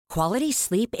Quality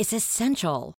sleep is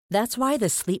essential. That's why the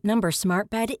Sleep Number Smart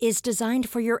Bed is designed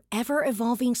for your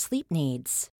ever-evolving sleep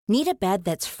needs. Need a bed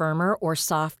that's firmer or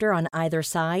softer on either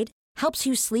side? Helps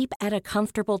you sleep at a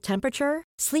comfortable temperature?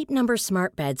 Sleep Number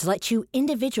Smart Beds let you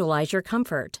individualize your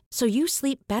comfort, so you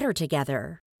sleep better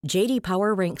together. J.D.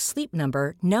 Power ranks Sleep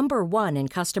Number number 1 in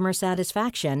customer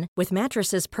satisfaction with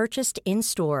mattresses purchased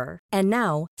in-store. And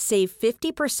now, save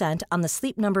 50% on the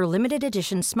Sleep Number Limited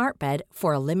Edition Smart Bed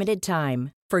for a limited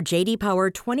time. For J.D. Power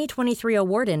 2023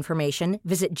 award information,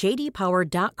 visit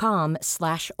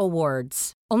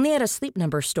jdpower.com/awards. Only at a Sleep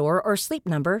Number store or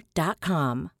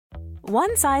sleepnumber.com.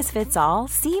 One size fits all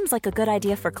seems like a good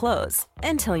idea for clothes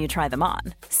until you try them on.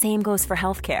 Same goes for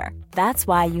healthcare. That's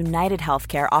why United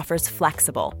Healthcare offers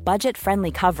flexible,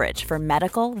 budget-friendly coverage for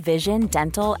medical, vision,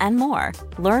 dental, and more.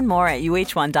 Learn more at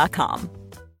uh1.com.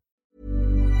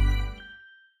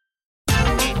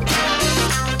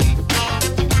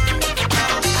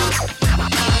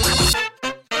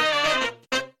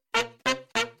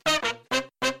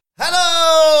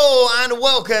 And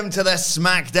welcome to the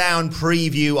SmackDown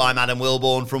preview. I'm Adam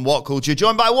Wilborn from What Culture,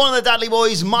 joined by one of the Dudley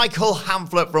boys, Michael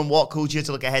Hamflett from What Culture,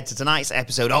 to look ahead to tonight's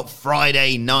episode of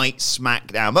Friday Night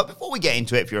SmackDown. But before we get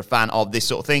into it, if you're a fan of this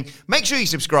sort of thing, make sure you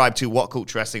subscribe to What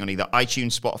Culture Wrestling on either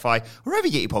iTunes, Spotify, wherever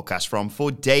you get your podcasts from, for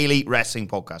daily wrestling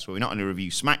podcasts, where we not only review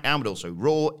SmackDown, but also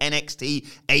Raw, NXT,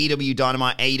 AEW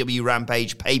Dynamite, AEW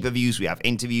Rampage, pay-per-views. We have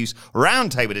interviews,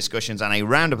 roundtable discussions, and a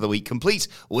round of the week, complete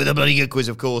with a bloody good quiz,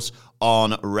 of course,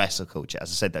 on Wrestle Culture. As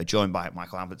I said, though, joined by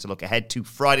Michael Hamflett to look ahead to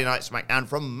Friday Night SmackDown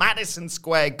from Madison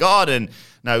Square Garden,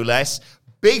 no less.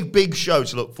 Big show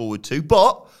to look forward to,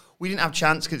 but we didn't have a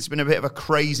chance because it's been a bit of a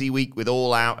crazy week with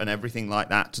All Out and everything like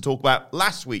that to talk about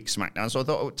last week's SmackDown. So I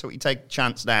thought we'd take a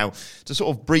chance now to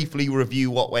sort of briefly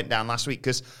review what went down last week,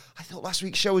 because I thought last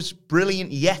week's show was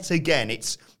brilliant yet again.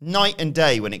 It's night and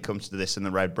day when it comes to this and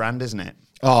the Red brand, isn't it?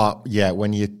 Oh, yeah,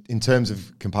 when you, in terms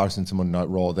of comparison to Monday Night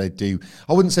Raw, they do,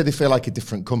 I wouldn't say they feel like a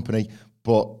different company,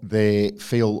 but they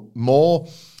feel more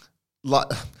like,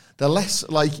 they're less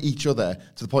like each other,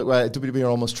 to the point where WWE are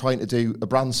almost trying to do a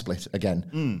brand split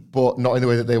again, but not in the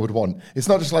way that they would want. It's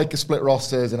not just like a split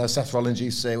rosters, and as Seth Rollins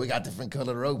used to say, we got different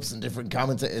colour ropes and different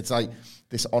commentators. It's like,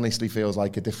 this honestly feels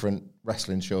like a different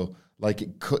wrestling show. Like,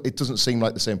 it doesn't seem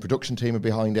like the same production team are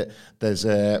behind it. There's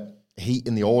a heat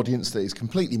in the audience that is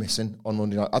completely missing on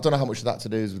Monday night. I don't know how much of that to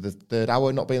do is with the third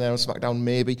hour not being there on SmackDown,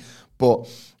 maybe. But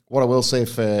what I will say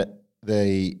for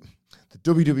the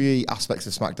WWE aspects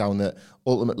of SmackDown that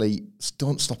ultimately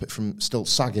don't stop it from still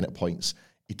sagging at points.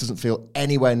 It doesn't feel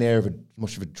anywhere near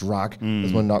much of a drag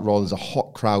as Monday Night Raw. There's a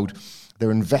hot crowd. They're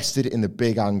invested in the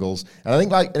big angles. And I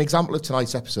think, like, an example of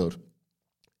tonight's episode,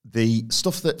 the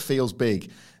stuff that feels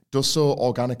big does so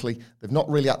organically. They've not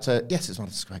really had to, yes, it's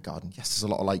Madison Square Garden. Yes, there's a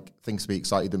lot of like things to be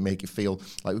excited that make it feel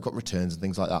like we've got returns and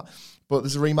things like that. But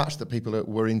there's a rematch that people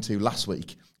were into last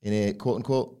week in a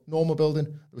quote-unquote normal building.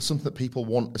 There was something that people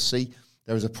want to see.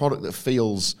 There is a product that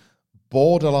feels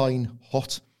borderline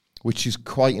hot, which is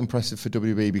quite impressive for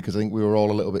WWE, because I think we were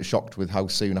all a little bit shocked with how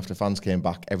soon after fans came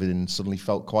back, everything suddenly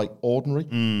felt quite ordinary.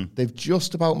 They've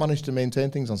just about managed to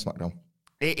maintain things on SmackDown.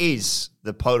 It is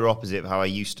the polar opposite of how I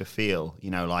used to feel, you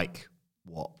know, like,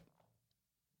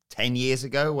 10 years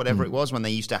ago, whatever it was, when they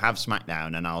used to have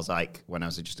SmackDown, and I was like, when I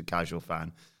was just a casual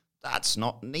fan, that's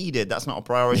not needed. That's not a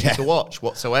priority to watch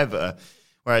whatsoever.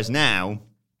 Whereas now,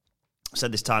 I've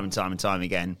said this time and time and time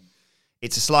again,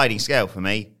 it's a sliding scale for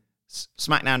me.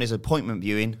 SmackDown is appointment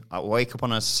viewing. I wake up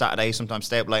on a Saturday, sometimes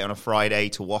stay up late on a Friday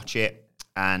to watch it,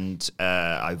 and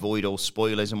I avoid all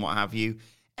spoilers and what have you.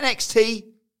 NXT,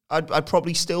 I'd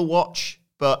probably still watch,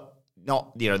 but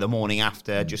not, the morning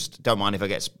after. Just don't mind if I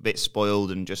get a bit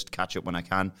spoiled and just catch up when I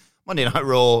can. Monday Night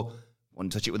Raw,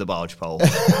 wouldn't touch it with a barge pole.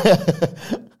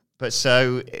 But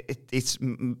so it's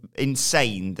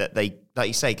insane that they, like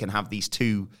you say, can have these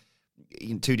two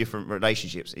different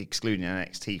relationships, excluding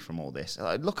NXT from all this.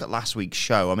 Look at last week's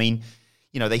show. I mean,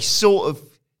 they sort of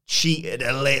cheated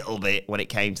a little bit when it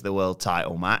came to the world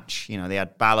title match. They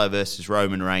had Balor versus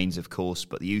Roman Reigns, of course,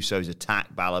 but the Usos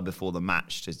attacked Balor before the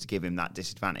match to give him that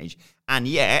disadvantage. And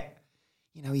yet,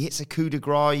 he hits a coup de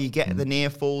grace, you get the near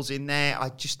falls in there. I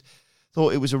just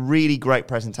thought it was a really great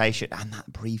presentation, and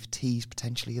that brief tease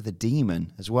potentially of the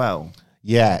Demon as well.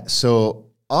 Yeah, so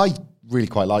I really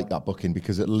quite like that booking,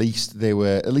 because at least they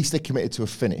committed to a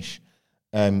finish,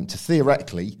 to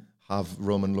theoretically have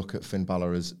Roman look at Finn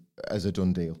Balor as a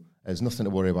done deal. There's nothing to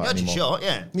worry about anymore. You had your shot,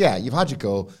 yeah. Yeah, you've had your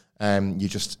go. You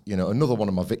just, another one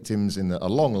of my victims in a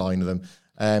long line of them.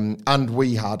 And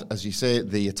we had, as you say,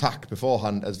 the attack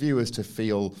beforehand as viewers to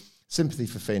feel sympathy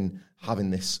for Finn having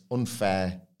this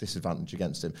unfair disadvantage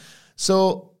against him.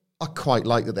 So I quite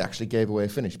like that they actually gave away a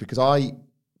finish, because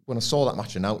when I saw that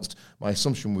match announced, my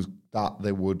assumption was that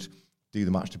they would do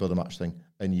the match to build a match thing,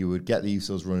 and you would get the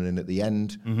Usos running in at the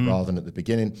end rather than at the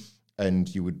beginning,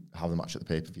 and you would have the match at the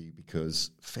pay-per-view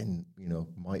because Finn,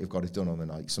 might have got it done on the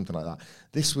night, something like that.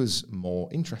 This was more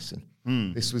interesting.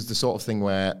 This was the sort of thing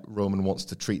where Roman wants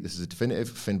to treat this as a definitive.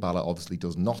 Finn Balor obviously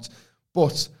does not,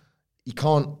 but he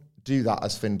can't do that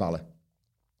as Finn Balor.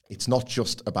 It's not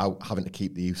just about having to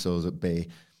keep the Usos at bay.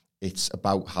 It's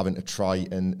about having to try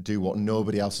and do what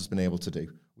nobody else has been able to do,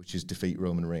 which is defeat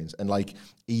Roman Reigns, and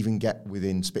even get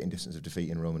within spitting distance of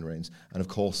defeating Roman Reigns. And of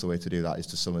course, the way to do that is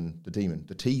to summon the demon.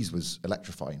 The tease was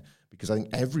electrifying because I think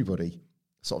everybody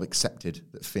sort of accepted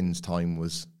that Finn's time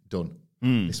was done.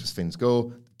 This was Finn's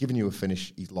go, giving you a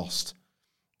finish, he's lost.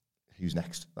 Who's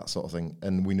next? That sort of thing.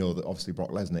 And we know that obviously Brock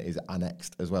Lesnar is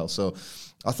annexed as well. So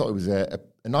I thought it was a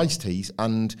nice tease.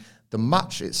 And the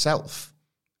match itself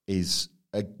is,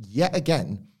 yet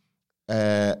again,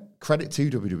 credit to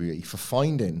WWE for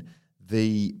finding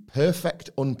the perfect,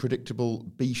 unpredictable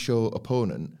B-show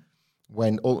opponent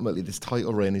when ultimately this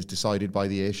title reign is decided by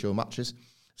the A-show matches.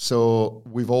 So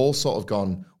we've all sort of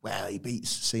gone, well, he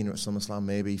beats Cena at SummerSlam,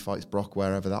 maybe he fights Brock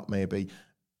wherever that may be.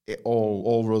 It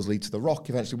all roads lead to The Rock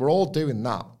eventually. We're all doing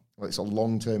that. It's a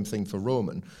long-term thing for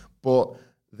Roman, but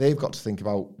they've got to think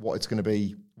about what it's going to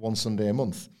be one Sunday a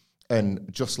month.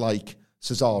 And just like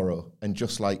Cesaro and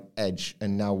just like Edge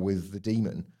and now with the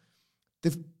Demon,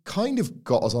 they've kind of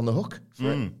got us on the hook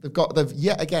for it. They've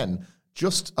yet again,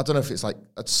 I don't know if it's like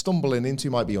a stumbling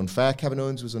into, might be unfair. Kevin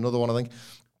Owens was another one, I think.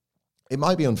 It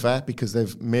might be unfair because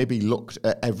they've maybe looked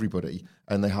at everybody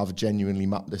and they have genuinely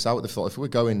mapped this out. They've thought, if we're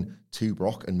going to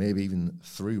Brock and maybe even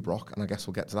through Brock, and I guess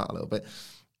we'll get to that a little bit,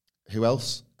 who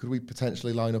else could we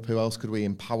potentially line up? Who else could we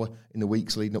empower in the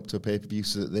weeks leading up to a pay-per-view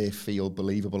so that they feel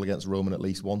believable against Roman at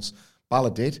least once? Balor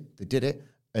did. They did it.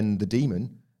 And the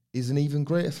Demon is an even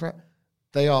greater threat.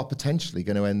 They are potentially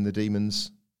going to end the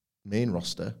Demon's main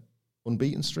roster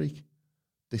unbeaten streak.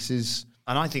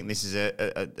 And I think this is a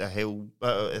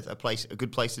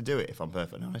good place to do it, if I'm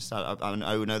perfectly honest. I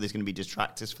know there's going to be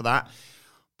detractors for that,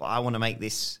 but I want to make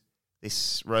this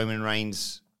Roman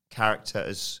Reigns character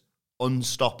as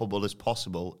unstoppable as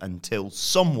possible until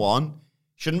someone,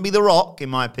 shouldn't be The Rock in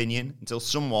my opinion, until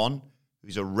someone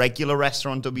who's a regular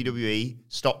wrestler on WWE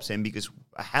stops him, because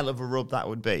a hell of a rub that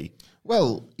would be.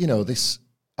 Well,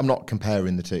 I'm not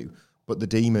comparing the two, but the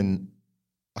Demon,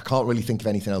 I can't really think of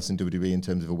anything else in WWE in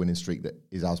terms of a winning streak that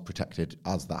is as protected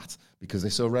as that, because they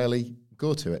so rarely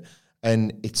go to it.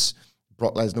 And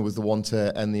Brock Lesnar was the one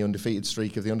to end the undefeated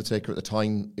streak of The Undertaker. At the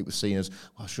time, it was seen as,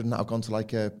 well, shouldn't that have gone to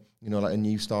like a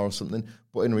new star or something?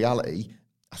 But in reality,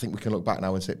 I think we can look back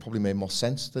now and say it probably made more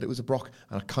sense that it was a Brock.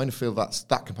 And I kind of feel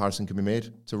that comparison can be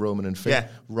made to Roman and Finn,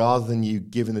 rather than you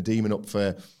giving the Demon up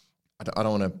for, I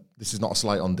don't want to, this is not a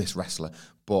slight on this wrestler,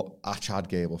 but Chad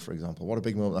Gable, for example. What a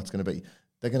big moment that's going to be.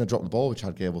 They're going to drop the ball with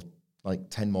Chad Gable like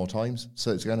 10 more times,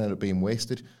 so it's going to end up being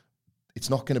wasted. It's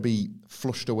not going to be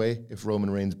flushed away if Roman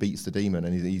Reigns beats the Demon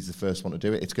and he's the first one to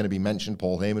do it. It's going to be mentioned.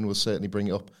 Paul Heyman will certainly bring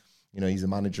it up. He's the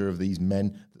manager of these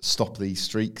men that stop these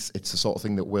streaks. It's the sort of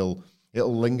thing that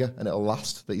it'll linger and it'll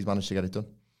last, that he's managed to get it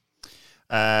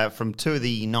done. From two of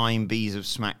the 9 Bs of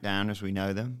SmackDown, as we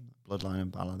know them, Bloodline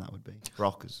and Balor, that would be.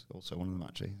 Brock is also one of them,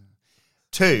 actually.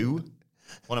 2,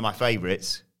 one of my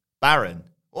favourites, Baron.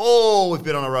 Oh, we've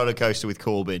been on a roller coaster with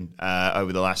Corbin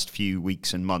over the last few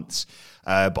weeks and months.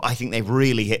 But I think they've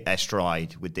really hit their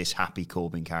stride with this happy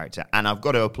Corbin character. And I've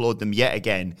got to applaud them yet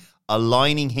again.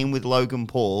 Aligning him with Logan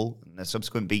Paul and the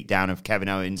subsequent beatdown of Kevin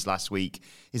Owens last week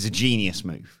is a genius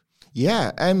move.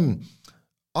 Yeah.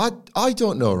 I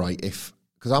don't know, right,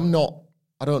 because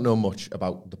I don't know much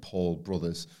about the Paul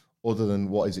brothers other than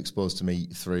what is exposed to me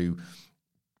through,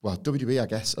 well, WWE, I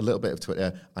guess, a little bit of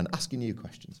Twitter, and asking you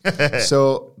questions.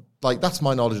 So, that's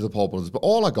my knowledge of the Paul brothers. But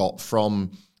all I got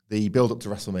from the build-up to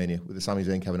WrestleMania with the Sami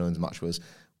Zayn Kevin Owens match was,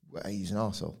 well, he's an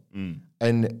arsehole.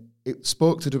 And it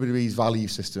spoke to WWE's value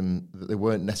system that they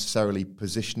weren't necessarily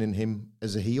positioning him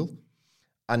as a heel.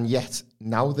 And yet,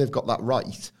 now they've got that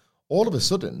right. All of a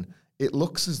sudden, it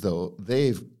looks as though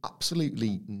they've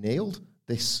absolutely nailed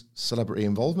this celebrity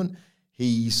involvement.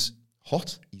 He's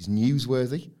hot. He's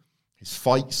newsworthy. His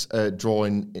fights are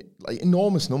drawing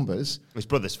enormous numbers. His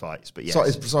brother's fights, but yes.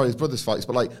 Sorry, his brother's fights,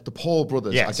 but the Paul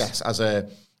brothers, yes. I guess, as a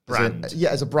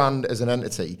brand, as an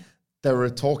entity, they're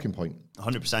a talking point.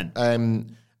 100%.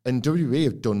 And WWE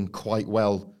have done quite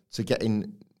well to get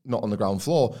in, not on the ground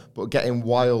floor, but getting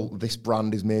while this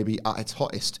brand is maybe at its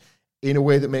hottest in a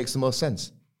way that makes the most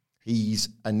sense. He's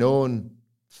a known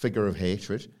figure of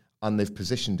hatred, and they've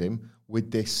positioned him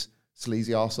with this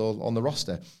sleazy arsehole on the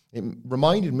roster. It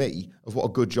reminded me of what a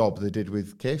good job they did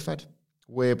with K-Fed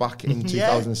way back in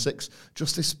 2006.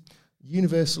 Just this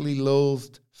universally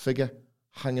loathed figure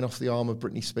hanging off the arm of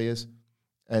Britney Spears.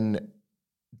 And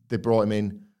they brought him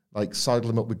in, like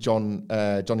saddled him up with Johnny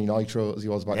Nitro, as he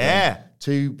was back then,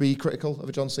 to be critical of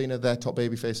a John Cena, their top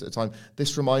babyface at the time.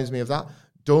 This reminds me of that.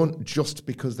 Don't, just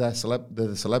because they're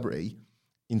the celebrity,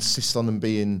 insist on them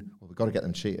being, well, we've got to get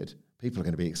them cheated. People are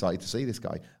going to be excited to see this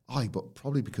guy. But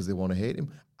probably because they want to hate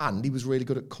him. And he was really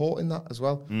good at courting that as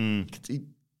well.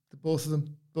 Both of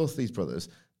them, both these brothers,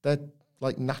 they're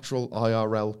like natural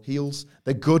IRL heels.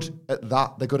 They're good at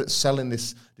that. They're good at selling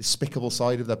this despicable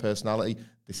side of their personality.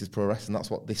 This is pro wrestling.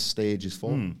 That's what this stage is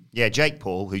for. Yeah, Jake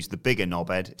Paul, who's the bigger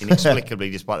knobhead,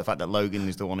 inexplicably, despite the fact that Logan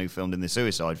is the one who filmed in the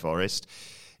Suicide Forest.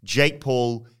 Jake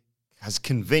Paul has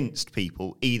convinced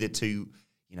people either to,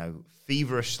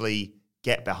 feverishly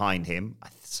get behind him.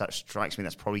 That strikes me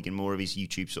that's probably getting more of his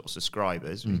YouTube sort of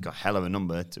subscribers. He's got a hell of a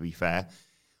number, to be fair.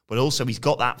 But also, he's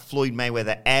got that Floyd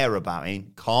Mayweather air about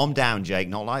him. Calm down, Jake.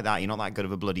 Not like that. You're not that good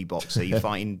of a bloody boxer. You're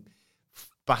fighting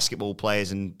basketball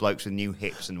players and blokes with new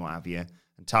hips and what have you.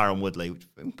 And Tyron Woodley, which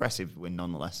was an impressive win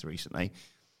nonetheless recently.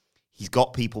 He's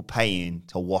got people paying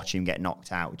to watch him get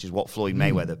knocked out, which is what Floyd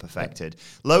Mayweather perfected.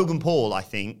 Logan Paul, I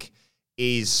think,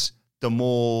 is the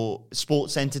more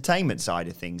sports entertainment side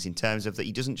of things in terms of that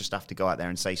he doesn't just have to go out there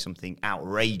and say something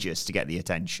outrageous to get the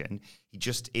attention. He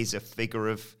just is a figure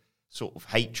of sort of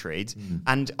hatred.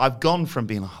 And I've gone from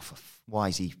being like, why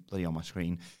is he bloody on my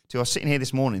screen, to I was sitting here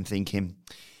this morning thinking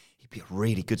he'd be a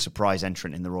really good surprise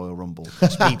entrant in the Royal Rumble.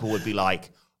 Because people would be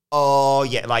like, oh,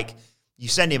 yeah, like you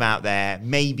send him out there,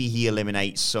 maybe he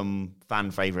eliminates some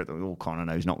fan favourite that we all kind of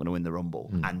know is not going to win the Rumble.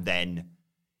 And then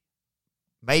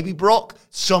maybe Brock,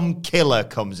 some killer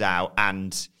comes out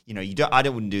and, I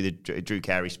wouldn't do the Drew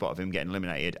Carey spot of him getting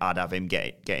eliminated. I'd have him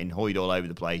getting hoid all over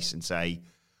the place and say,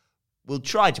 we'll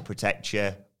try to protect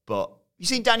you, but you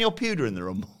seen Daniel Puder in the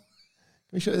Rumble?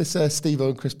 Can we show this Steve-O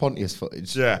and Chris Pontius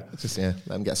footage? Yeah. Just, let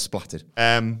them get splattered.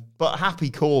 But Happy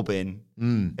Corbin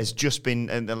has just been,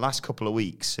 in the last couple of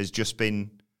weeks, has just been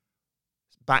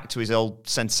back to his old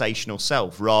sensational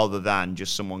self rather than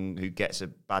just someone who gets a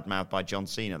bad mouth by John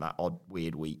Cena that odd,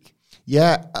 weird week.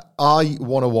 Yeah, I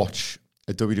want to watch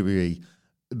a WWE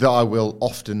that I will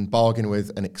often bargain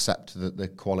with and accept that the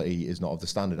quality is not of the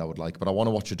standard I would like. But I want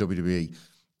to watch a WWE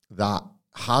that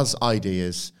has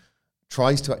ideas,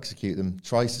 tries to execute them,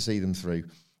 tries to see them through.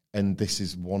 And this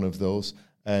is one of those.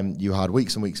 You had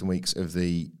weeks and weeks and weeks of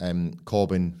the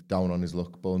Corbin down on his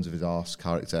luck, bones of his arse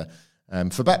character.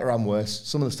 For better and worse,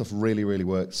 some of the stuff really, really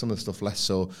worked, some of the stuff less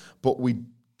so. But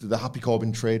the Happy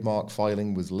Corbin trademark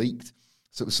filing was leaked.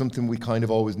 So it was something we kind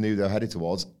of always knew they were headed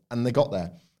towards. And they got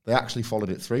there. They actually followed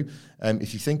it through.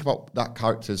 If you think about that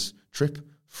character's trip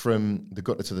from the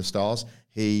gutter to the stars,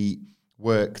 he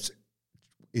worked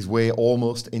his way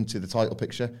almost into the title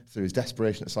picture through his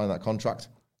desperation to sign that contract.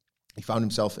 He found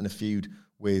himself in a feud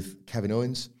with Kevin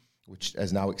Owens, which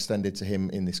has now extended to him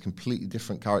in this completely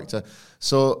different character.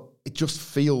 So it just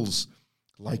feels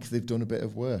like they've done a bit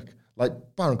of work. Like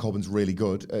Baron Corbin's really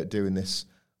good at doing this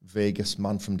Vegas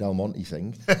man from Del Monte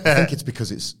thing. I think it's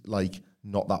because it's like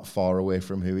not that far away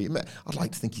from who he... I'd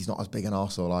like to think he's not as big an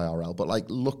arsehole IRL, but like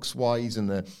looks-wise and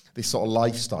this sort of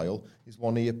lifestyle is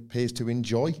one he appears to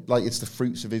enjoy. Like it's the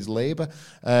fruits of his labour.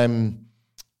 And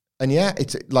yeah,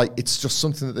 it's just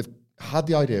something that they've had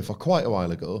the idea for quite a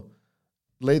while ago,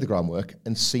 laid the groundwork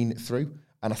and seen it through.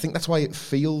 And I think that's why it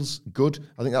feels good.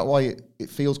 I think that's why it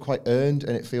feels quite earned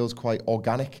and it feels quite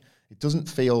organic. It doesn't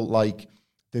feel like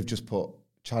they've just put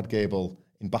Chad Gable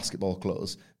in basketball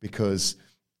clothes because...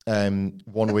 1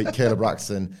 week, Caleb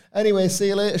Braxton. Anyway, see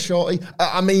you later, Shorty.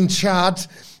 I mean, Chad.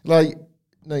 Like,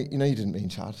 no, you didn't mean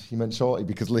Chad. You meant Shorty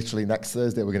because literally next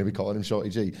Thursday we're going to be calling him Shorty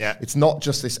G. Yeah. It's not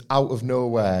just this out of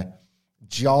nowhere,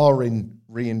 jarring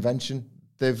reinvention.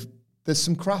 There's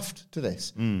some craft to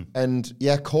this. And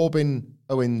yeah, Corbin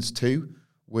Owens 2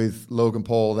 with Logan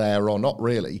Paul there or not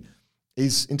really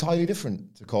is entirely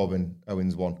different to Corbin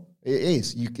Owens 1. It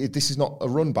is. This is not a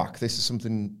run back. This is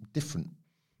something different.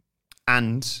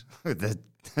 And the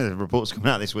reports coming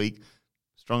out this week,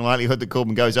 strong likelihood that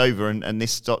Corbin goes over and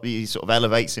this sort of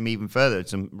elevates him even further.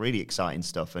 It's some really exciting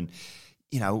stuff. And,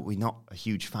 we're not a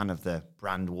huge fan of the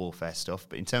brand warfare stuff,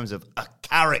 but in terms of a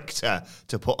character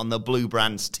to put on the Blue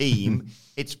Brands team,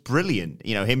 it's brilliant.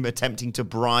 Him attempting to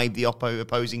bribe the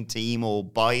opposing team or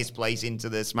buy his place into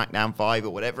the SmackDown 5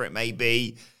 or whatever it may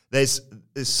be. There's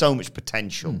so much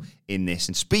potential in this.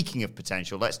 And speaking of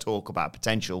potential, let's talk about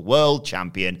potential world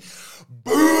champion,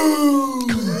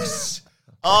 Boogs.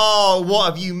 Oh, what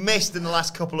have you missed in the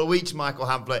last couple of weeks, Michael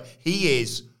Hamflett? He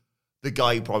is the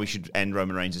guy who probably should end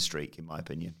Roman Reigns' streak, in my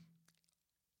opinion.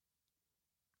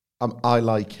 I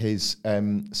like his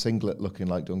singlet looking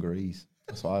like dungarees.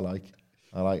 That's what I like.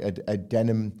 I like a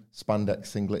denim spandex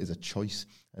singlet is a choice,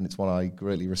 and it's one I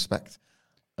greatly respect.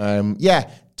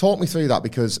 Talk me through that,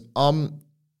 because I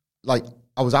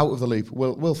was out of the loop,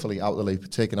 willfully out of the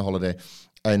loop, taking a holiday,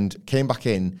 and came back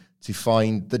in to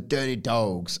find the Dirty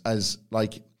Dogs as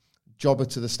like jobber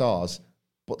to the stars,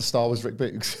 but the star was Rick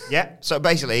Boogs. Yeah, so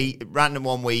basically, random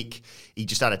one week, he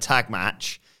just had a tag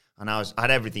match, and I had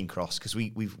everything crossed, because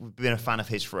we've been a fan of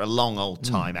his for a long old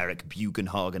time, Eric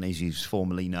Bugenhagen, as he's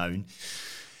formerly known.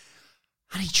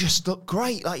 And he just looked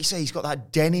great. Like you say, he's got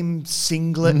that denim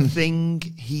singlet thing.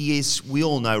 He is, we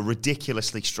all know,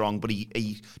 ridiculously strong, but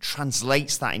he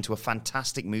translates that into a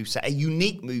fantastic moveset, a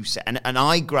unique moveset, and an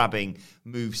eye-grabbing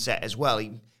moveset as well.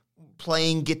 He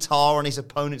playing guitar on his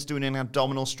opponents, doing an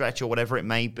abdominal stretch or whatever it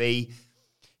may be.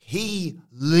 He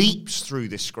leaps through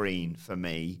the screen for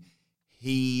me.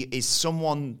 He is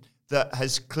someone that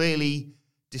has clearly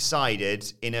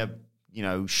decided in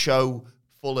a show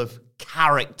full of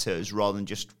characters rather than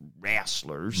just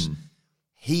wrestlers.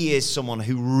 He is someone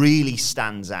who really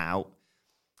stands out.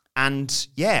 And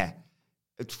yeah,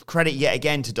 credit yet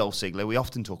again to Dolph Ziggler. We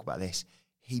often talk about this.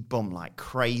 He bumped like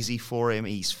crazy for him.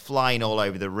 He's flying all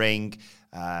over the ring.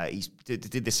 He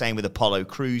did the same with Apollo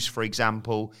Crews, for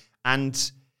example.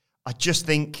 And I just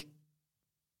think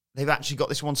they've actually got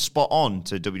this one spot on,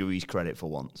 to WWE's credit for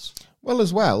once. Well,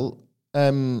 as well,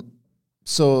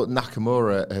 so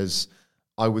Nakamura has,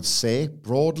 I would say,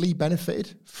 broadly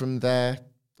benefited from their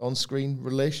on-screen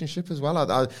relationship as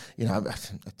well.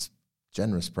 It's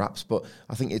generous perhaps, but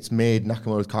I think it's made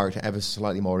Nakamura's character ever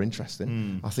slightly more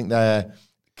interesting. I think they're,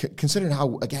 considering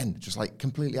how, again, just like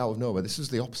completely out of nowhere, this is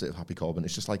the opposite of Happy Corbin.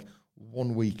 It's just like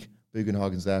 1 week,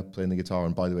 Bugenhagen's there playing the guitar,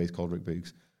 and by the way, he's called Rick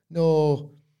Boogs.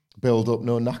 No build up,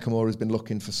 no Nakamura's been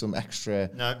looking for some extra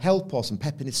help or some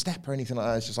pep in his step or anything like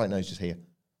that. It's just like, no, he's just here.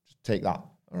 Just take that.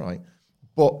 All right.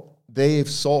 But they've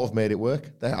sort of made it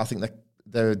work. I think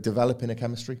they're developing a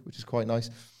chemistry, which is quite nice.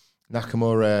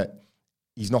 Nakamura,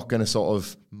 he's not going to sort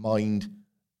of mind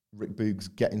Rick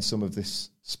Boogs getting some of this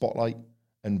spotlight,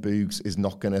 and Boogs is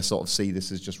not going to sort of see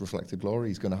this as just reflected glory.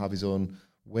 He's going to have his own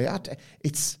way.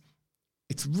 It's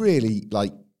really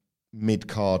like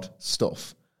mid-card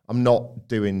stuff. I'm not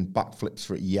doing backflips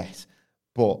for it yet,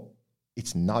 but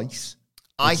it's nice.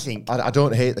 I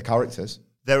don't hate the characters.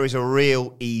 There is a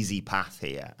real easy path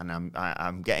here, and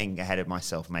I'm getting ahead of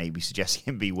myself, maybe suggesting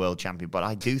him be world champion, but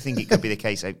I do think it could be the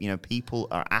case that, people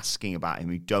are asking about him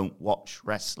who don't watch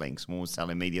wrestling. Someone was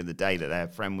telling me the other day that their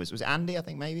friend was it Andy, I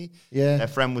think, maybe? Yeah. Their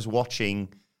friend was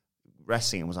watching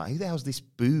wrestling and was like, who the hell's this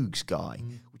Boogs guy?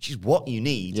 Which is what you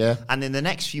need. Yeah. And in the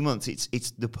next few months,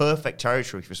 it's the perfect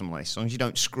territory for someone like this. As long as you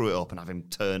don't screw it up and have him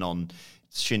turn on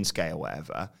Shinsuke or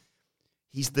whatever.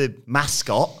 He's the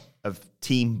mascot of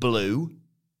Team Blue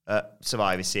at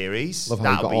Survivor Series. Love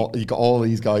how you got all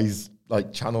these guys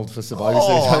like channeled for Survivor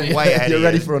Series. Way ahead. You're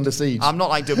ready for Under Siege. I'm not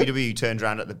like WWE who turned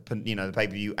around at the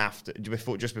pay-per-view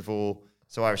just before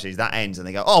Survivor Series. That ends and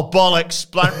they go, oh, bollocks,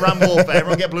 Brand Warfare,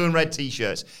 everyone get blue and red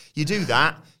T-shirts. You do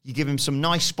that, you give him some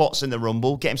nice spots in the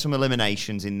Rumble, get him some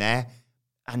eliminations in there,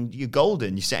 and you're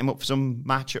golden. You set him up for some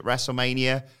match at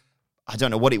WrestleMania. I don't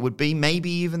know what it would be. Maybe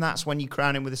even that's when you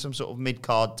crown him with some sort of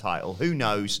mid-card title. Who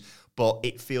knows? But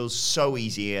it feels so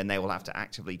easy, and they will have to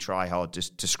actively try hard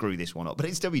to screw this one up. But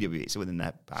it's WWE, it's within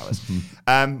their powers.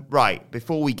 Right,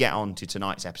 before we get on to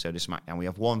tonight's episode of SmackDown, we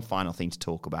have one final thing to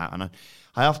talk about. And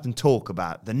I often talk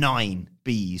about the 9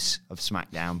 Bs of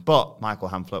SmackDown. But, Michael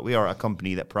Hamflett, we are a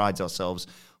company that prides ourselves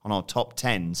on our top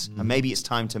 10s. And maybe it's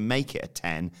time to make it a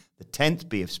 10. The 10th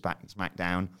B of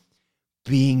SmackDown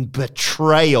being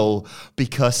betrayal,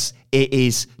 because it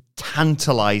is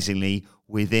tantalizingly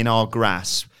within our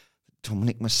grasp.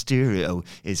 Dominic Mysterio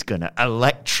is going to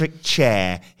electric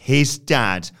chair his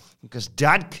dad, because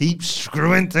dad keeps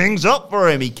screwing things up for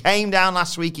him. He came down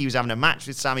last week. He was having a match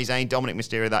with Sami Zayn, Dominic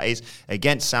Mysterio, that is,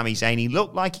 against Sami Zayn. He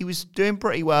looked like he was doing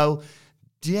pretty well.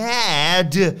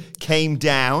 Dad came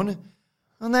down,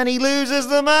 and then he loses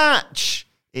the match.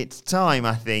 It's time,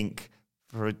 I think,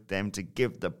 for them to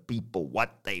give the people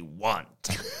what they want.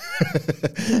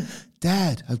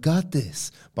 Dad, I've got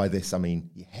this. By this, I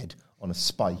mean your head on a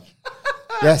spike.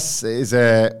 Yes, it is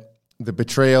the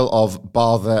betrayal of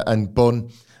Bartha and Bun.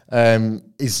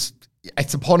 It's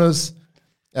upon us.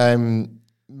 Me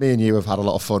and you have had a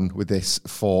lot of fun with this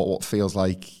for what feels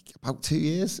like about 2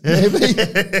 years, maybe.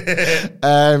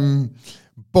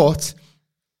 But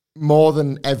more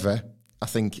than ever, I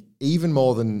think, even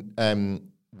more than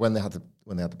when they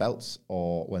when they had the belts,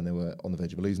 or when they were on the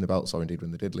verge of losing the belts, or indeed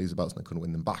when they did lose the belts and they couldn't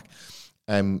win them back.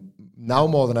 Now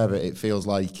more than ever, it feels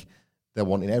like they're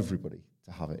wanting everybody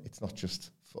to have it. It's not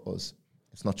just for us.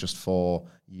 It's not just for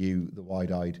you, the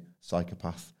wide-eyed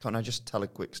psychopath. Can't I just tell a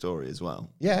quick story as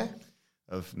well? Yeah.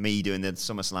 Of me doing the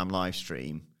SummerSlam live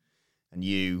stream, and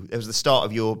it was the start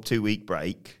of your 2-week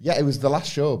break. Yeah, it was the last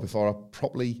show before I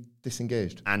properly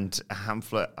disengaged. And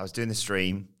I was doing the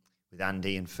stream with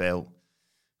Andy and Phil.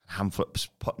 Hamflet's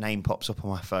name pops up on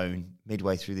my phone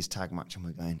midway through this tag match, and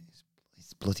we're going,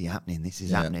 it's bloody happening. This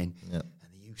is happening. Yeah.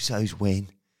 And the Usos win,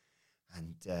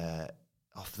 and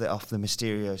off the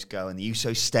Mysterios go, and the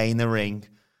Usos stay in the ring.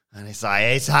 And it's like,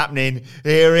 it's happening.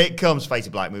 Here it comes. Fade to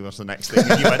black, move on to the next thing.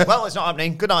 And you went, well, it's not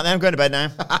happening. Good night then. I'm going to bed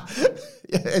now.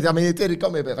 Yeah, I mean, it did. It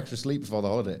got me a bit of extra sleep before the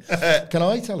holiday. Can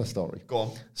I tell a story? Go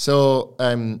on. So,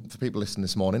 for people listening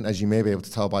this morning, as you may be able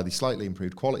to tell by the slightly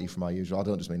improved quality from our usual, I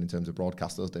don't just mean in terms of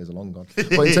broadcast, those days are long gone,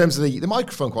 but in terms of the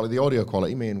microphone quality, the audio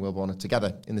quality, me and Will Bonner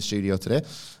together in the studio today.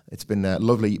 It's been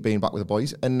lovely being back with the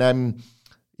boys. And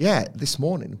this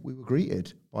morning we were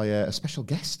greeted by a special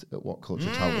guest at What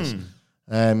Culture Towers.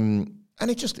 And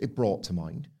it brought to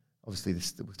mind, obviously,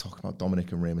 we're talking about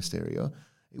Dominic and Rey Mysterio.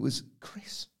 It was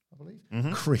Chris, I believe.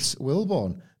 Mm-hmm. Chris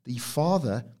Wilborn, the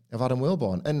father of Adam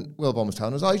Wilborn. And Wilborn was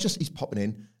telling us, he's popping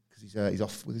in because he's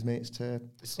off with his mates to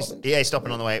Scotland. Yeah, he's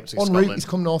stopping on the way up to Scotland. En route, he's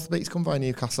come north a bit, he's come via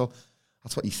Newcastle.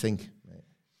 That's what you think, mate.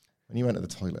 When you went to the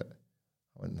toilet,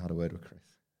 I went and had a word with Chris.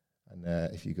 And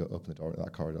if you go open the door into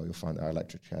that corridor, you'll find our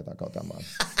electric chair, that goddamn man.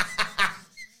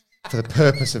 For the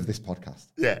purpose of this podcast.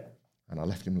 Yeah. And I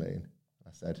left him laying. I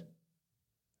said,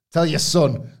 tell your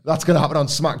son that's going to happen on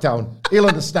SmackDown. He'll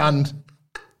understand.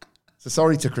 So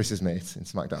sorry to Chris's mate in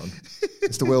SmackDown.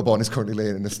 Mr. Wilborn is currently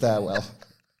laying in the stairwell.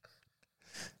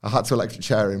 I had to electric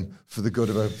chair him for the good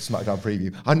of a SmackDown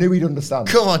preview. I knew he'd understand.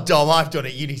 Come on, Dom, I've done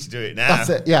it. You need to do it now. That's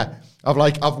it, yeah.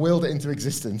 I've willed it into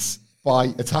existence by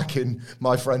attacking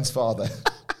my friend's father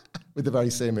with the very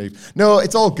same move. No,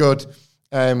 it's all good.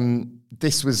 I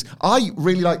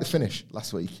really liked the finish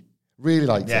last week. Really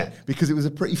liked it because it was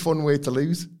a pretty fun way to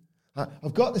lose.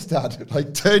 I've got this, Dad.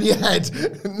 Like, turn your head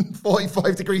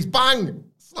 45 degrees, bang,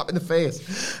 slap in the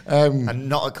face.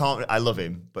 And I love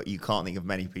him, but you can't think of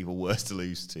many people worse to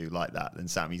lose to like that than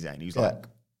Sami Zayn. He was like,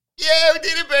 yeah, we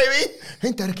did it, baby.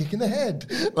 Ain't that a kick in the head?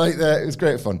 It was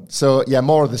great fun. So, yeah,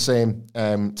 more of the same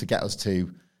to get us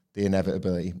to the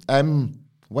inevitability.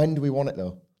 When do we want it,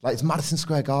 though? It's Madison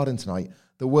Square Garden tonight,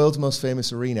 the world's most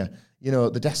famous arena. You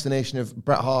know, the destination of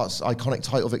Bret Hart's iconic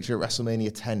title victory at WrestleMania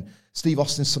 10. Steve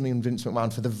Austin, Sonny and Vince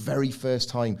McMahon for the very first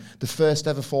time. The first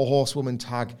ever 4-horsewoman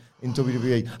tag in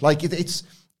WWE. It's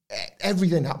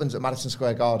everything happens at Madison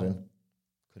Square Garden.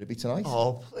 Could it be tonight?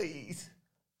 Oh, please.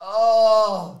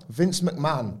 Oh. Vince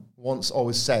McMahon once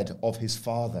always said of his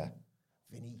father,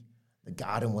 Vinny, the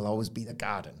garden will always be the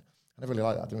garden. I never really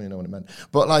liked that. I didn't really know what it meant.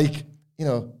 But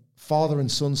father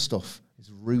and son stuff is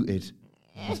rooted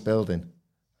in this building.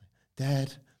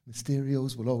 Dad,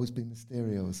 Mysterios will always be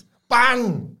Mysterios.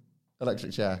 Bang!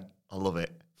 Electric chair. I love it.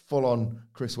 Full on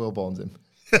Chris Wilborn's him.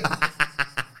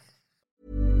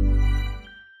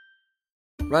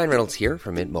 Ryan Reynolds here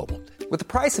from Mint Mobile. With the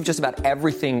price of just about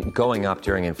everything going up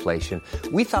during inflation,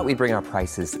 we thought we'd bring our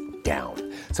prices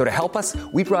down. So to help us,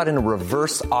 we brought in a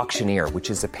reverse auctioneer,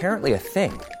 which is apparently a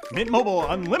thing. Mint Mobile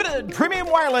Unlimited Premium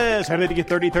Wireless. How to get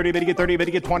 30, 30, bit to get 30, bit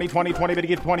to get 20, 20, 20, bit to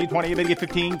get 20, 20, bit to get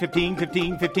 15, 15,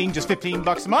 15, 15, just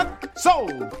 $15 a month?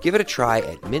 Sold! Give it a try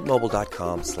at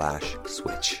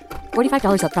mintmobile.com/switch.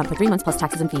 $45 up front for 3 months plus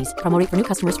taxes and fees. Promo rate for new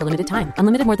customers for limited time.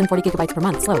 Unlimited more than 40 gigabytes per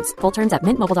month. Slows full terms at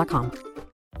mintmobile.com.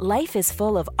 Life is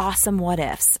full of awesome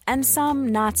what-ifs, and some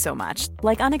not so much,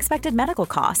 like unexpected medical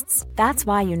costs. That's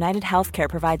why United Healthcare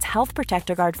provides Health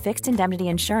Protector Guard fixed indemnity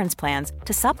insurance plans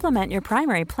to supplement your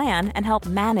primary plan and help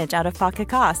manage out-of-pocket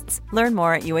costs. Learn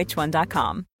more at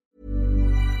uh1.com.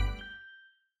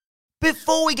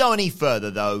 Before we go any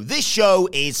further, though, this show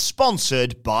is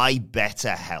sponsored by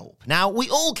BetterHelp. Now, we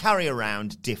all carry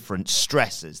around different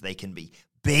stressors. They can be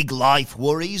big life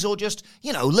worries or just,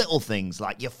 little things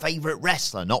like your favorite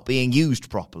wrestler not being used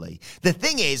properly. The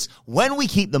thing is, when we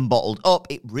keep them bottled up,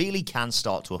 it really can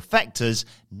start to affect us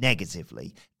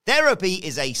negatively. Therapy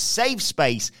is a safe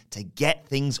space to get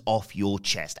things off your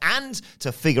chest and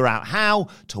to figure out how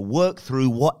to work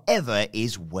through whatever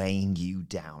is weighing you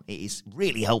down. It is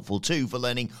really helpful too for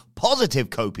learning positive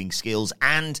coping skills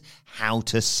and how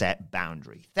to set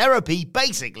boundaries. Therapy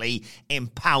basically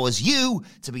empowers you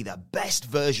to be the best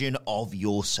version of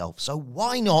yourself. So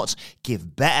why not give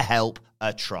BetterHelp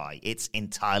a try? It's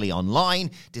entirely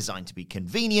online, designed to be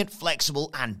convenient,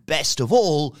 flexible, and best of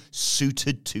all,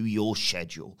 suited to your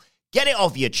schedule. Get it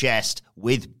off your chest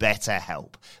with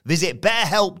BetterHelp. Visit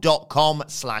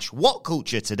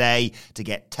betterhelp.com/whatculture today to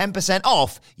get 10%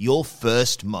 off your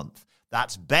first month.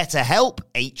 That's BetterHelp,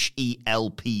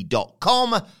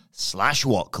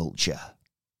 HELP.com/whatculture.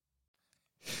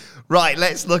 Right,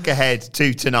 let's look ahead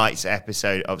to tonight's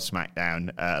episode of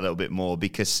SmackDown a little bit more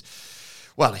because,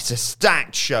 well, it's a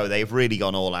stacked show. They've really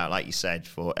gone all out, like you said,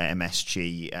 for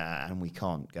MSG, and we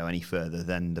can't go any further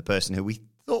than the person who we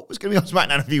thought was going to be on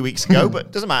SmackDown a few weeks ago,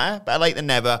 but doesn't matter. Better late than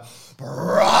never.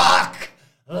 Brock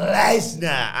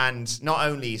Lesnar. And not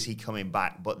only is he coming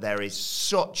back, but there is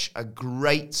such a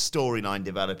great storyline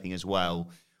developing as well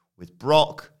with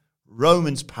Brock,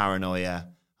 Roman's paranoia,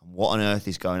 and what on earth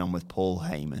is going on with Paul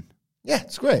Heyman. Yeah,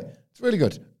 it's great. It's really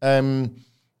good. I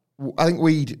think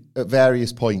we'd, at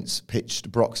various points,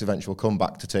 pitched Brock's eventual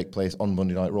comeback to take place on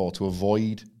Monday Night Raw to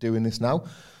avoid doing this now.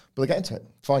 But they get into it.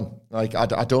 Fine. Like,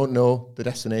 I don't know the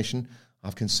destination. I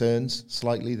have concerns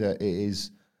slightly that it is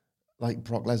like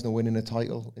Brock Lesnar winning a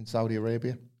title in Saudi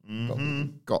Arabia.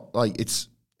 Got like, it's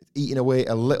eating away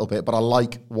a little bit, but I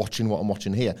like watching what I'm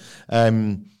watching here.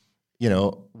 You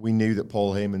know, we knew that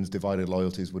Paul Heyman's divided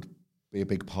loyalties would be a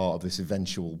big part of this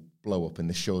eventual blow up and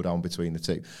the showdown between the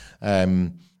two.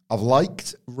 I've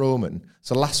liked Roman.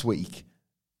 So last week,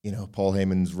 you know, Paul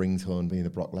Heyman's ringtone being the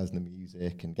Brock Lesnar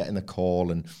music and getting the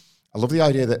call. And I love the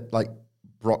idea that, like,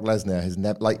 Brock Lesnar has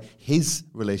never, like, his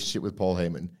relationship with Paul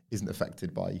Heyman isn't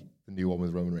affected by the new one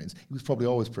with Roman Reigns. He was probably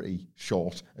always pretty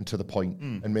short and to the point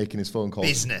and making his phone calls.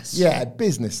 Business. Yeah,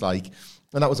 business-like.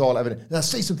 And that was all ever, now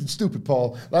say something stupid,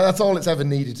 Paul. Like, that's all it's ever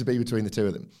needed to be between the two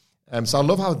of them. So I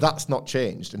love how that's not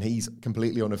changed and he's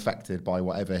completely unaffected by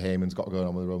whatever Heyman's got going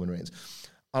on with Roman Reigns.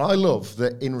 And I love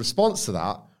that in response to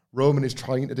that, Roman is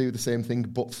trying to do the same thing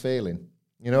but failing.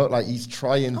 You know, like he's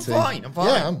trying to... I'm fine.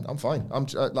 Yeah, I'm fine. I'm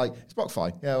like, is Brock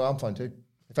fine? Yeah, well, I'm fine too.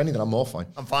 If anything, I'm more fine.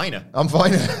 I'm finer.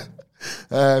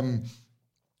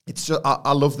 It's just,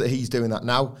 I love that he's doing that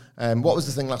now. What was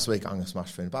the thing last week? I'm going to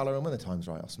smash Finn Balor, and when the time's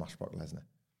right, I'll smash Brock Lesnar.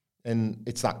 And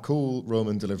it's that cool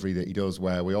Roman delivery that he does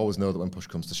where we always know that when push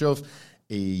comes to shove,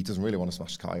 he doesn't really want to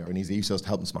smash the guy, or he needs the Usos to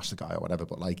help him smash the guy or whatever.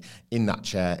 But like in that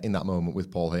chair, in that moment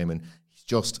with Paul Heyman, he's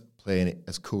just playing it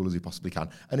as cool as he possibly can.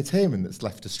 And it's Heyman that's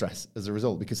left to stress as a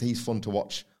result because he's fun to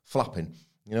watch flapping.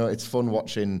 You know, it's fun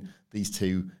watching these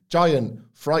two giant,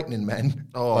 frightening men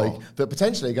like that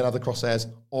potentially are going to have the crosshairs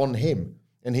on him.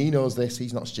 And he knows this.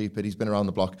 He's not stupid. He's been around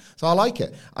the block. So I like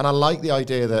it. And I like the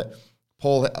idea that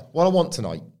Paul... What I want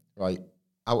tonight, right,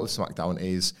 out of SmackDown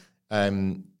is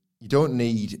you don't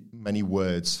need many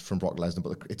words from Brock Lesnar,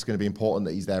 but it's going to be important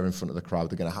that he's there in front of the crowd.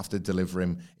 They're going to have to deliver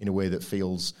him in a way that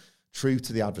feels true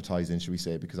to the advertising, should we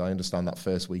say, because I understand that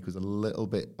first week was a little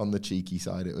bit on the cheeky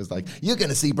side. It was like, you're going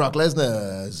to see Brock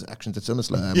Lesnar's actions at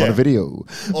SummerSlam on a video.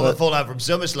 All the fallout from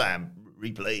SummerSlam,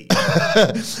 replay.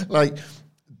 Like,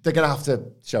 they're going to have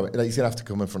to show it. Like, he's going to have to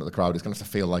come in front of the crowd. It's going to have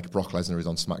to feel like Brock Lesnar is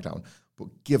on SmackDown. But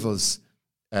give us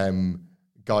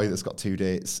guy that's got 2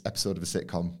 dates episode of a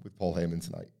sitcom with Paul Heyman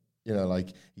tonight. You know,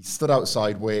 like, he stood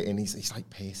outside waiting. He's like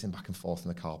pacing back and forth in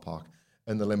the car park.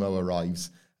 And the limo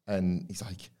arrives. And he's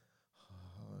like,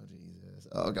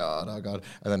 oh God.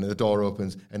 And then the door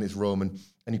opens and it's Roman.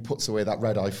 And he puts away that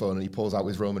red iPhone and he pulls out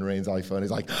his Roman Reigns iPhone.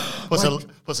 He's like,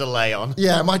 puts a lay on.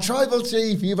 Yeah, my tribal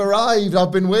chief, you've arrived.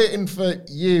 I've been waiting for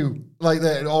you. Like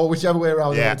that, or whichever way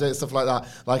around, stuff like that.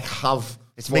 Like, have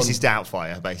It's fun. Mrs.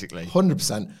 Doubtfire, basically.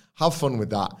 100%. Have fun with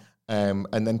that.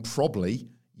 And then probably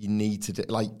you need to do,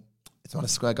 like, it's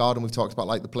Madison Square Garden. We've talked about,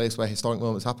 like, the place where historic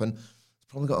moments happen. It's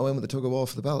probably got to win with the tug of war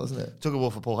for the belt, isn't it? Tug of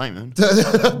war for Paul Heyman.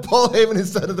 Paul Heyman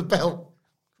instead of the belt.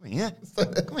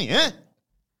 Come here.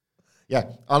 Yeah,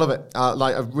 I love it.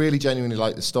 I really genuinely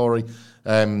like the story.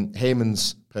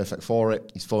 Heyman's perfect for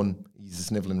it. He's fun. He's a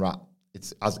snivelling rat.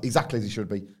 It's exactly as he should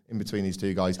be in between these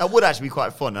two guys. That would actually be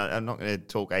quite fun. I'm not going to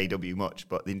talk AEW much,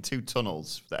 but in two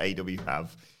tunnels that AEW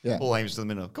have, Paul Heyman's to the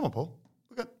middle. Come on, Paul.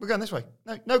 We're going this way.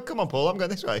 No, come on, Paul. I'm going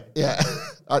this way. Yeah,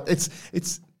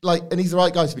 it's like, and he's the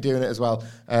right guy to be doing it as well.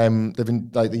 They've been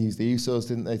like, they used the Usos,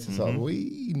 didn't they? To sort of,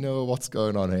 we know what's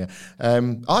going on here.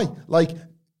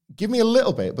 Give me a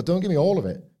little bit, but don't give me all of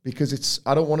it, because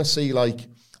I don't want to see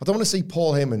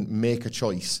Paul Heyman make a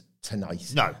choice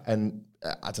tonight. No, and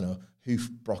I don't know, hoof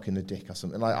Brock in the dick or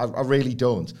something. Like, I really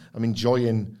don't. I'm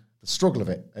enjoying the struggle of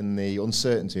it and the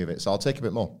uncertainty of it. So I'll take a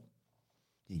bit more.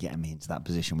 You're getting me into that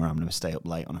position where I'm going to stay up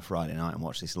late on a Friday night and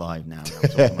watch this live now. I'm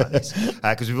talking about this.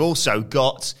 Because we've also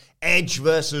got Edge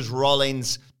versus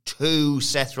Rollins 2.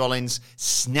 Seth Rollins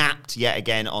snapped yet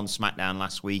again on SmackDown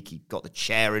last week. He got the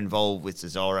chair involved with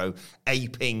Cesaro,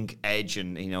 aping Edge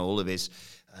and, you know, all of his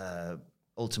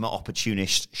ultimate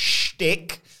opportunist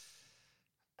shtick.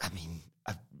 I mean,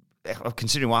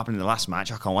 considering what happened in the last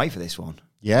match, I can't wait for this one.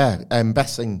 Yeah,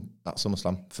 best thing at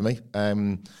SummerSlam for me.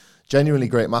 Genuinely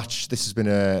great match. This has been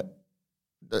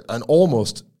an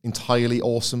almost entirely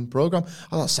awesome program.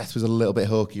 I thought Seth was a little bit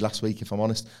hokey last week, if I'm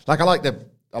honest. Like I like the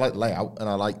layout, and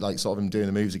I like sort of him doing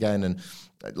the moves again, and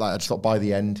like I just thought by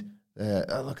the end,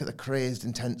 look at the crazed,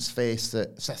 intense face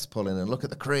that Seth's pulling, and look at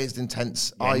the crazed,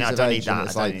 intense eyes of Edge.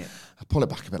 It's like, pull it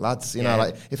back a bit, lads. You know,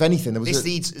 like if anything, there was this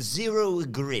needs zero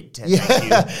grit.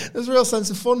 There's a real sense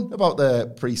of fun about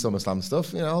the pre-SummerSlam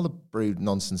stuff. You know, all the brood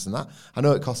nonsense and that. I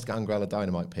know it cost Gangrel a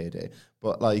Dynamite payday,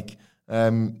 but like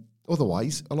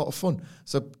otherwise, a lot of fun.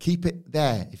 So keep it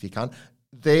there if you can.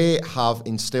 They have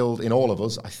instilled in all of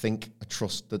us, I think, a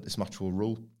trust that this match will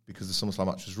rule, because the SummerSlam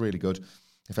match was really good.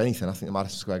 If anything, I think the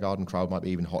Madison Square Garden crowd might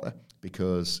be even hotter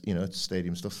because, you know, it's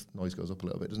stadium stuff, noise goes up a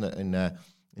little bit, doesn't it,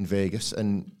 in Vegas.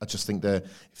 And I just think that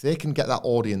if they can get that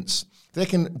audience, if they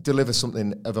can deliver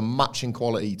something of a matching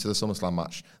quality to the SummerSlam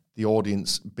match, the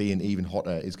audience being even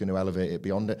hotter is going to elevate it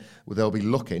beyond it. Well, they'll be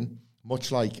looking,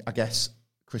 much like, I guess,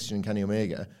 Christian and Kenny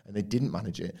Omega, and they didn't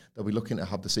manage it, they'll be looking to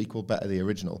have the sequel better the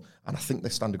original. And I think they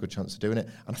stand a good chance of doing it.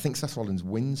 And I think Seth Rollins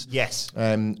wins. Yes.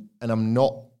 And I'm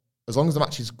not, as long as the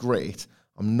match is great,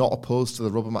 I'm not opposed to the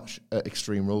rubber match at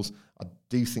Extreme Rules. I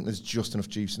do think there's just enough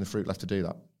juice in the fruit left to do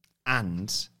that.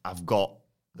 And I've got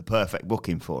the perfect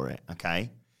booking for it, okay?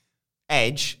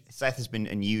 Edge, Seth has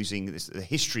been using the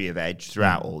history of Edge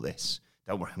throughout all this.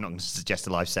 Don't worry, I'm not going to suggest a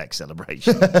live sex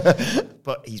celebration.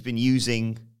 But he's been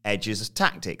using Edges as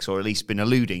tactics, or at least been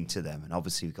alluding to them. And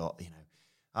obviously we've got,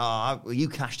 you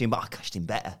cashed in, but I cashed in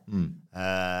better.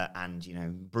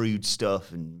 And, brood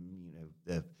stuff and,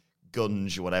 the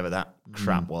gunge or whatever that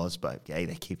crap was. But, yeah,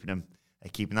 they're keeping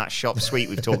that shop sweet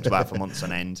we've talked about for months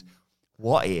on end.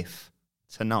 What if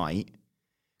tonight,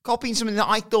 copying something that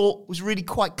I thought was really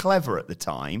quite clever at the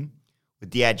time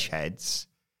with the Edge heads,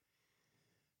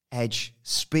 Edge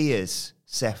spears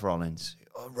Seth Rollins,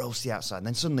 rolls to the outside, and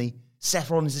then suddenly Seth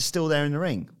Rollins is still there in the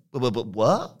ring. But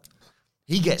what?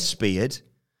 He gets speared,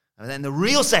 and then the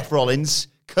real Seth Rollins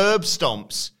curb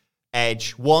stomps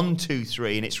Edge 1, 2,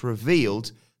 3, and it's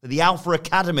revealed that the Alpha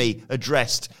Academy are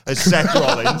dressed as Seth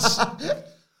Rollins.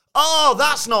 Oh,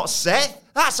 that's not Seth.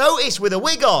 That's Otis with a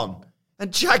wig on.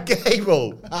 And Chad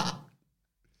Gable.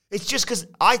 It's just because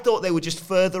I thought they were just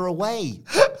further away.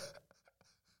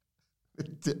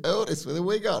 Otis with a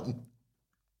wig on.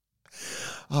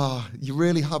 Oh, you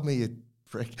really have me, you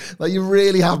prick. Like, you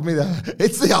really have me there.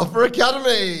 It's the Alpha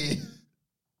Academy.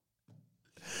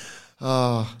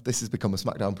 Oh, this has become a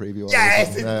SmackDown preview.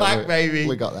 Yes, it's back, baby.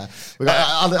 We got there.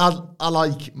 I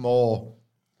like more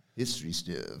history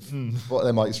stuff, but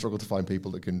they might struggle to find people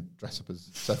that can dress up as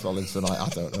Seth Rollins tonight. I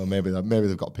don't know. Maybe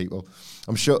they've got people.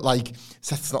 I'm sure. Like,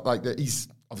 Seth's not like that. He's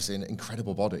obviously an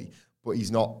incredible body, but he's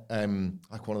not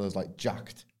like one of those like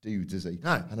jacked dudes, is he?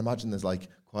 No. And imagine there's like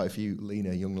quite a few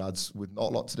leaner young lads with not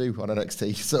a lot to do on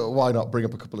NXT. So why not bring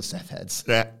up a couple of Seth heads?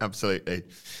 Yeah, absolutely.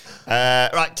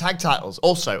 Right, tag titles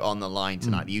also on the line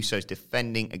tonight. The Usos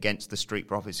defending against the Street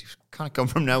Profits, who've kind of come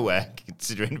from nowhere,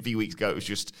 considering a few weeks ago it was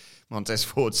just Montez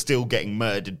Ford still getting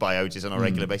murdered by Otis on a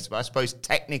regular basis. But I suppose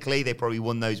technically they probably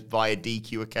won those via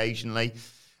DQ occasionally.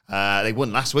 They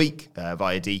won last week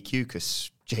via DQ because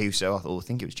Jey Uso, I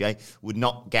think it was Jey, would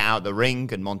not get out of the ring,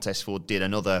 and Montez Ford did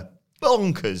another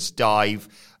bonkers dive.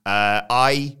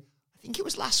 I think it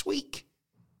was last week.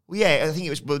 Well, yeah, I think it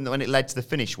was when it led to the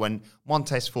finish when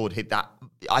Montez Ford hit that.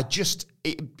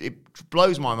 It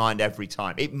blows my mind every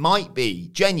time. It might be,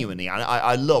 genuinely,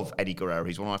 I love Eddie Guerrero.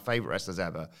 He's one of my favourite wrestlers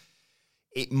ever.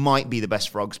 It might be the best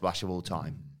frog splash of all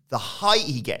time. The height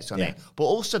he gets on it, but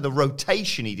also the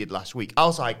rotation he did last week. I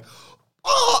was like,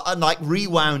 and like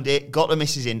rewound it, got the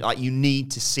misses in. Like, you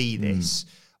need to see this.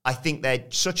 I think they're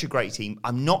such a great team.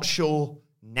 I'm not sure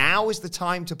now is the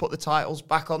time to put the titles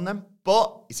back on them,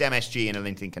 but it's MSG and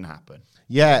anything can happen.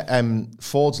 Yeah,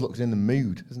 Ford's looked in the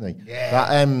mood, hasn't he?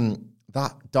 Yeah.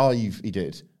 That dive he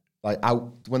did, like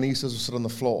out when the Usos were stood on the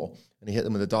floor and he hit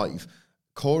them with a dive,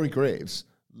 Corey Graves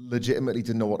legitimately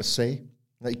didn't know what to say.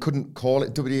 Like, he couldn't call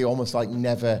it. WWE almost like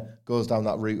never goes down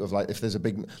that route of like, if there's a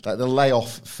big, like the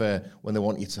layoff for when they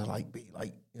want you to like be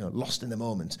like, lost in the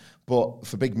moment. But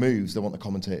for big moves, they want the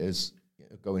commentators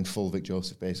going full Vic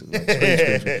Joseph, basically.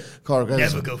 Like, Corey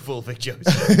Graves, never go full Vic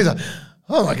Joseph. He's like,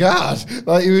 oh my God.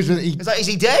 Like, is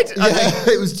he dead? Yeah,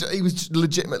 he was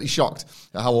legitimately shocked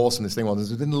at how awesome this thing was.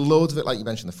 There's been loads of it, like you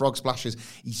mentioned, the frog splashes.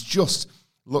 He's just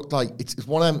looked like it's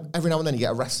one of them. Every now and then you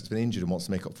get a wrestler that's been injured and wants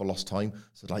to make up for lost time,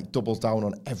 so like doubles down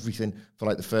on everything for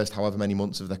like the first however many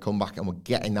months of their comeback, and we're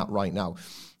getting that right now.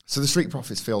 So the Street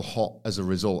Profits feel hot as a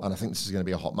result, and I think this is going to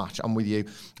be a hot match. I'm with you.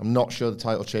 I'm not sure the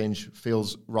title change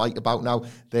feels right about now.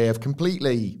 They have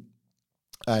completely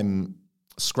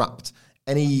scrapped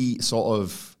any sort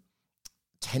of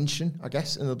tension, I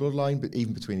guess, in the bloodline, but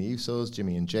even between the Usos,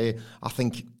 Jimmy and Jay. I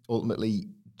think ultimately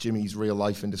Jimmy's real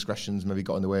life indiscretions maybe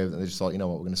got in the way of it, and they just thought, you know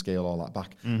what, we're going to scale all that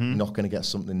back. You're not going to get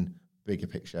something bigger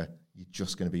picture. You're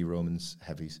just going to be Roman's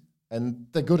heavies. And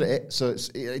they're good at it, so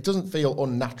it doesn't feel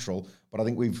unnatural, but I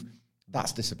think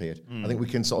that's disappeared. I think we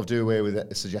can sort of do away with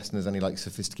it, suggesting there's any like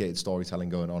sophisticated storytelling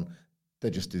going on. They're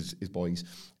just his boys.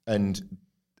 And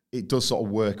it does sort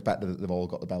of work better that they've all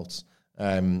got the belts.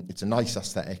 It's a nice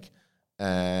aesthetic.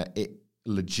 It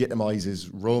legitimizes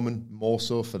Roman more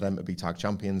so for them to be tag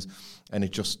champions, and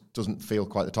it just doesn't feel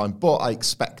quite the time. But I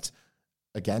expect,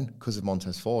 again, because of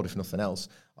Montez Ford, if nothing else,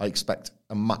 I expect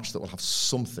a match that will have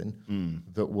something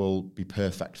that will be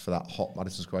perfect for that hot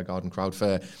Madison Square Garden crowd,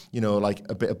 for, you know, like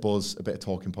a bit of buzz, a bit of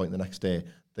talking point the next day.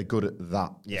 They're good at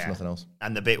that, if nothing else.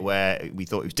 And the bit where we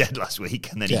thought he was dead last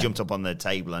week, and then he jumped up on the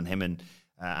table, and him and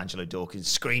Angelo Dawkins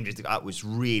screamed. It was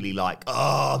really like,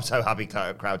 oh, I'm so happy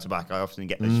crowds are back. I often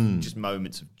get those just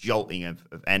moments of jolting of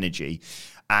energy.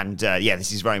 And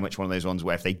this is very much one of those ones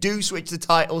where if they do switch the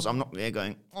titles, I'm not there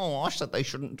going, oh, I said they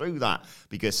shouldn't do that.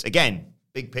 Because, again,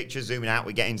 big picture, zooming out,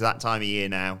 we get into that time of year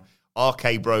now.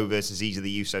 RK Bro versus either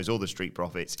the Usos or the Street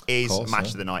Profits is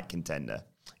match of the night contender.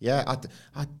 Yeah,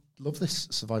 I love this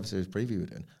Survivor Series preview we're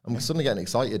doing. I'm suddenly getting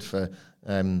excited for,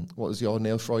 what was your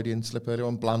Neil Freudian slip earlier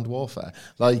on? Bland Warfare.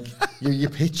 Like, you're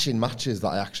pitching matches that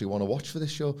I actually want to watch for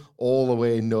this show all the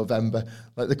way in November.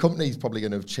 Like, the company's probably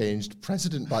going to have changed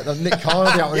president by then. Nick Khan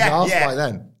will be out of his house by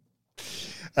then.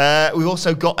 We've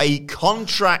also got a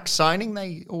contract signing.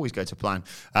 They always go to plan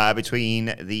between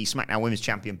the SmackDown Women's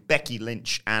Champion Becky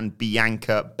Lynch and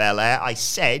Bianca Belair. I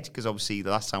said, because obviously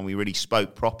the last time we really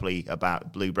spoke properly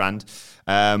about Blue Brand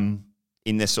in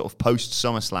this sort of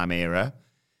post-SummerSlam era,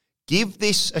 give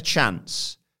this a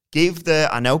chance.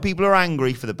 I know people are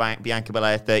angry for the Bianca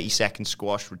Belair 30-second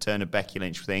squash return of Becky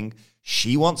Lynch thing.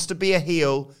 She wants to be a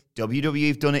heel. WWE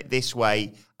have done it this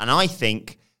way, and I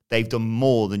think they've done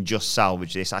more than just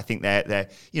salvage this. I think they're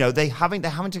having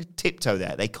to tiptoe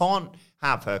there. They can't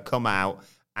have her come out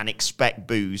and expect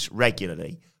boos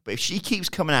regularly. But if she keeps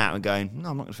coming out and going, no,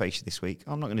 I'm not going to face you this week.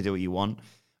 I'm not going to do what you want.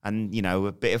 And, you know,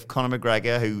 a bit of Conor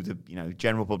McGregor, who the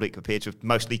general public appear to have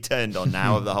mostly turned on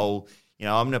now, of the whole, I'm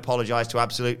going to apologise to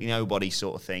absolutely nobody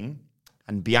sort of thing.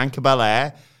 And Bianca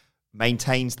Belair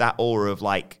maintains that aura of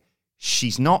like,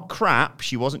 she's not crap.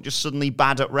 She wasn't just suddenly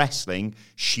bad at wrestling.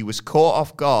 She was caught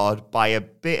off guard by a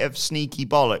bit of sneaky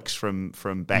bollocks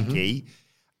from Becky,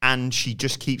 and she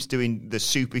just keeps doing the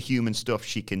superhuman stuff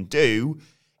she can do,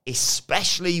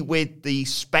 especially with the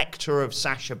spectre of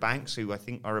Sasha Banks, who I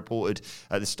think I reported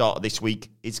at the start of this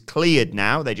week is cleared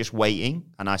now. They're just waiting.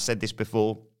 And I said this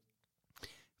before.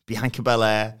 Bianca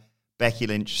Belair, Becky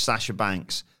Lynch, Sasha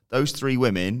Banks, those three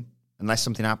women, unless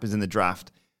something happens in the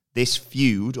draft, this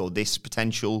feud or this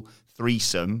potential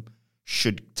threesome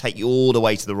should take you all the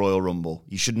way to the Royal Rumble.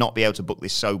 You should not be able to book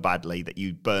this so badly that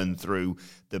you burn through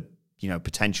the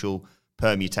potential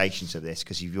permutations of this,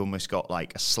 because you've almost got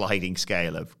like a sliding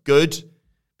scale of good,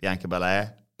 Bianca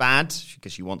Belair, bad,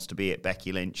 because she wants to be at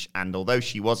Becky Lynch. And although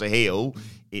she was a heel,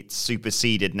 it's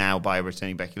superseded now by a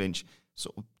returning Becky Lynch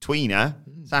sort of tweener,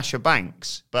 Sasha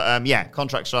Banks. But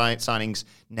contract signings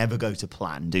never go to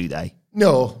plan, do they?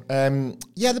 No.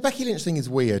 The Becky Lynch thing is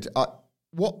weird. I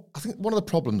think one of the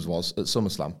problems was at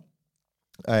SummerSlam,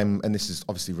 and this is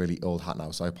obviously really old hat now,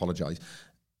 so I apologise.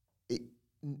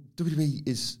 WWE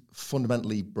is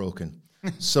fundamentally broken.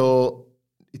 So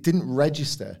it didn't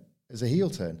register as a heel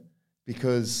turn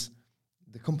because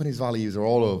the company's values are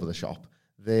all over the shop.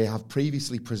 They have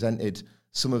previously presented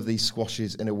some of these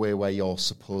squashes in a way where you're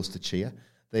supposed to cheer.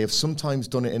 They have sometimes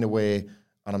done it in a way,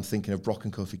 and I'm thinking of Brock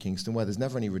and Kofi Kingston, where there's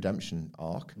never any redemption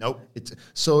arc. Nope.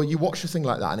 So you watch a thing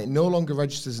like that, and it no longer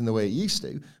registers in the way it used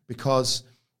to, because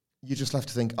you're just left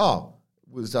to think, oh,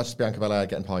 was that just Bianca Belair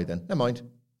getting pied then? Never mind.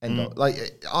 End up.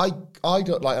 Like, I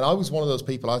don't like, and I was one of those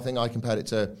people, I think I compared it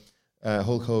to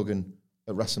Hulk Hogan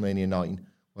at WrestleMania 9,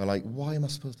 where like, why am I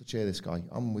supposed to cheer this guy?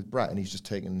 I'm with Brett and he's just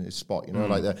taking his spot,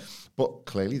 like that. But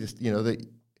clearly, this,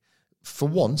 for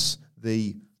once,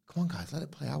 come on guys, let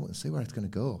it play out and see where it's going to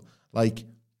go. Like,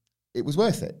 it was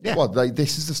worth it. Yeah. Well, like,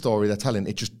 this is the story they're telling.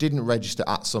 It just didn't register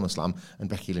at SummerSlam, and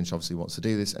Becky Lynch obviously wants to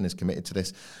do this and is committed to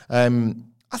this. I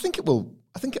think it'll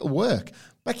work.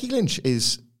 Becky Lynch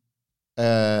is,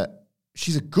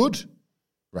 she's a good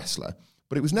wrestler,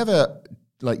 but it was never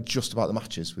like just about the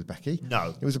matches with Becky.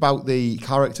 No. It was about the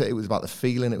character, it was about the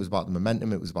feeling, it was about the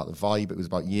momentum, it was about the vibe, it was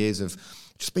about years of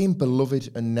just being beloved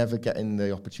and never getting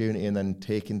the opportunity, and then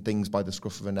taking things by the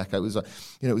scruff of her neck. It was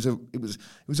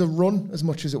a run as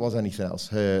much as it was anything else.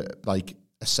 Her like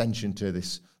ascension to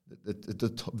this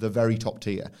the very top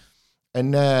tier,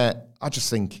 and I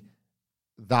just think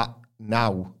that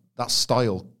now that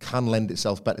style can lend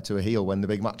itself better to a heel when the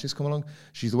big matches come along.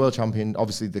 She's the world champion.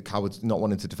 Obviously, the cowards not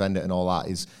wanting to defend it and all that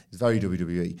is very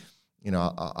WWE. You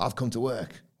know, I've come to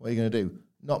work. What are you going to do?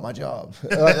 Not my job.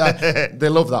 They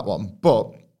love that one.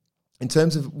 But in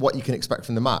terms of what you can expect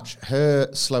from the match, her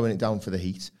slowing it down for the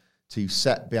heat to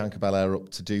set Bianca Belair up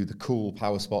to do the cool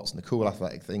power spots and the cool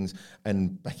athletic things,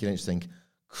 and Becky Lynch think,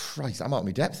 Christ, I'm out of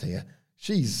my depth here.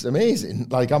 She's amazing.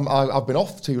 Like, I've been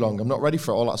off too long. I'm not ready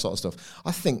for all that sort of stuff.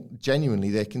 I think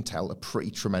genuinely they can tell a pretty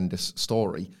tremendous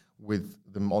story with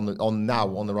them on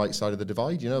the right side of the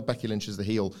divide. You know, Becky Lynch is the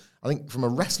heel. I think from a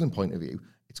wrestling point of view,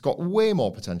 it's got way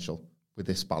more potential with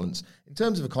this balance. In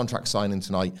terms of a contract signing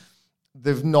tonight,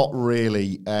 they've not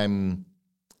really, they've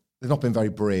not been very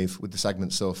brave with the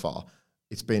segment so far.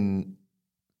 It's been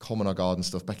common or garden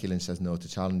stuff. Becky Lynch says no to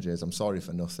challenges. I'm sorry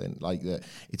for nothing. Like,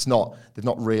 they've not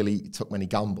really took many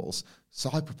gambles.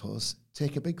 So I propose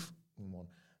take a big one.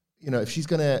 You know,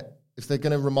 if they're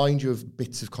gonna remind you of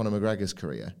bits of Conor McGregor's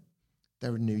career,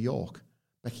 they're in New York.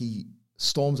 Becky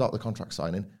storms out the contract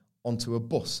signing onto a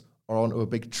bus or onto a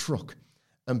big truck,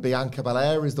 and Bianca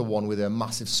Belair is the one with her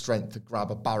massive strength to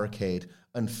grab a barricade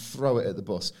and throw it at the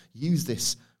bus. Use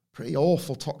this pretty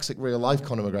awful, toxic real-life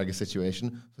Conor McGregor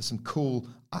situation for some cool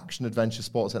action-adventure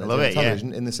sports entertainment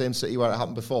television in the same city where it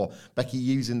happened before. Becky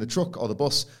using the truck or the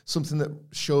bus, something that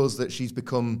shows that she's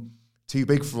become too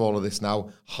big for all of this now,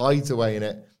 hides away in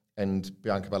it, and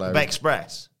Bianca Belair... The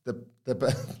Bexpress.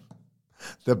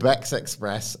 The Bex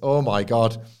Express. Oh, my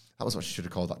God. That was what she should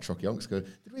have called that truck yonks. Did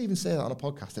we even say that on a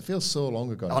podcast? It feels so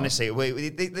long ago now. Honestly,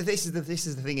 this is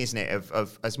the thing, isn't it?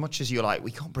 Of as much as you're like,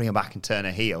 we can't bring her back and turn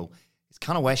her heel, it's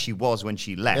kind of where she was when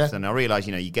she left. Yeah. And I realise,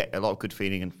 you know, you get a lot of good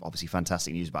feeling and obviously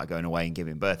fantastic news about going away and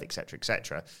giving birth, etc.,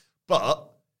 etc. But,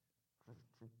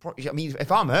 I mean,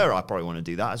 if I'm her, I probably want to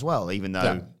do that as well, even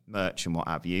though merch and what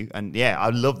have you. And, yeah, I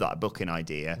love that booking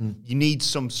idea. You need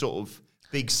some sort of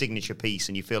big signature piece,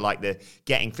 and you feel like the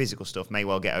getting physical stuff may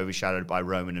well get overshadowed by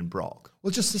Roman and Brock.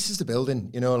 Well, just this is the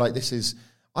building. You know, like this is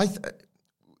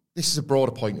a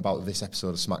broader point about this episode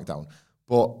of SmackDown.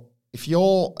 But if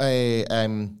you're a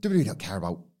WWE don't care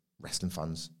about wrestling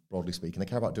fans, broadly speaking. They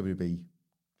care about WWE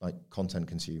like content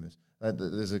consumers.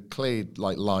 There's a clear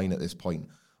like line at this point.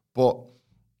 But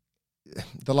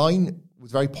the line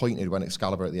was very pointed when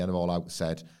Excalibur at the end of All Out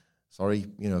said, sorry,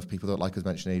 you know, if people don't like us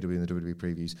mentioning AEW in the WWE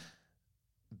previews,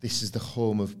 this is the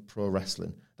home of pro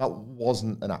wrestling. That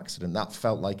wasn't an accident. That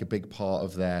felt like a big part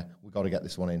of we got to get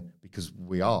this one in because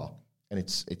we are. And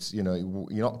it's you know,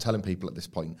 you're not telling people at this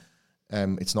point.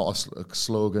 It's not a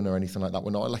slogan or anything like that.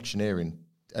 We're not electioneering.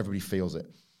 Everybody feels it.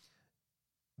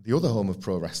 The other home of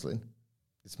pro wrestling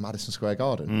is Madison Square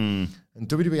Garden. And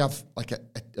WWE have like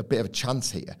a bit of a chance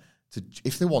here to,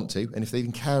 if they want to, and if they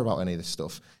even care about any of this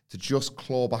stuff, to just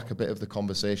claw back a bit of the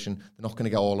conversation. They're not going to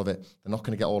get all of it. They're not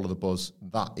going to get all of the buzz.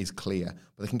 That is clear.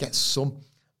 But they can get some.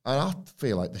 And I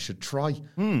feel like they should try.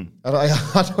 And I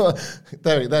don't,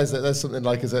 there's something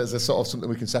like as a sort of something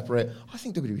we can separate. I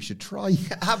think WWE should try.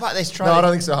 How about this try? No, I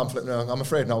don't think so, Hamflett. No, I'm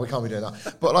afraid no, we can't be doing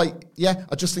that. But like, yeah,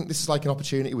 I just think this is like an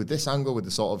opportunity with this angle, with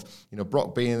the sort of, you know,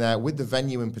 Brock being there, with the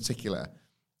venue in particular.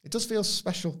 It does feel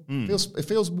special. It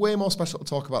feels way more special to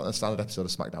talk about than a standard episode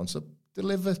of SmackDown. So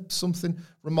deliver something.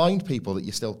 Remind people that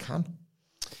you still can.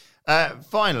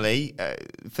 Finally,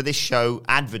 for this show,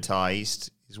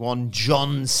 advertised is one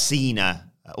John Cena.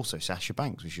 Also Sasha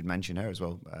Banks, we should mention her as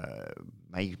well.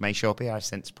 May show up here. I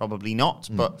sense probably not.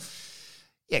 But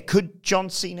yeah, could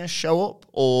John Cena show up?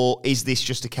 Or is this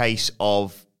just a case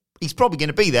of he's probably going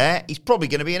to be there. He's probably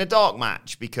going to be in a dark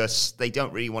match because they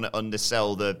don't really want to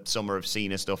undersell the Summer of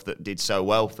Cena stuff that did so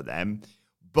well for them.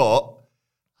 But,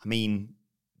 I mean,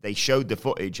 they showed the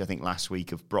footage, I think, last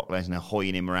week of Brock Lesnar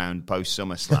hoying him around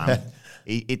post-SummerSlam.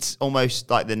 It's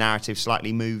almost like the narrative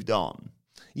slightly moved on.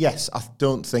 Yes, I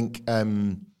don't think... I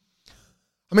mean,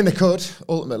 they could,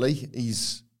 ultimately.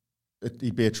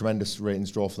 He'd be a tremendous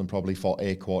ratings draw for them probably for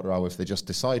a quarter hour if they just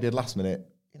decided last minute,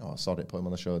 you know, I saw it, put him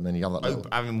on the show, and then you have that little...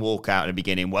 Have him walk out at the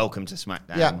beginning, welcome to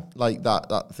SmackDown. Yeah, like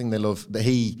that thing they love, that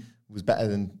he was better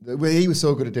than... He was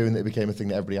so good at doing that it became a thing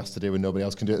that everybody has to do and nobody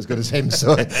else can do it as good as him,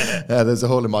 so there's a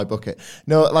hole in my bucket.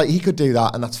 No, like, he could do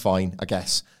that, and that's fine, I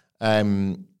guess.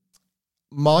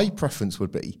 My preference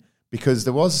would be, because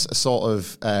there was a sort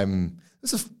of...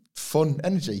 there's a fun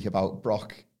energy about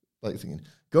Brock, like thinking,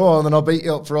 go on, and I'll beat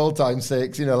you up for old time's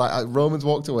sakes, you know, like Roman's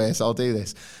walked away, so I'll do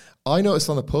this. I noticed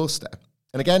on the poster,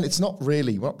 And again, it's not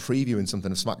really, we're not previewing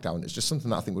something of SmackDown. It's just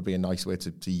something that I think would be a nice way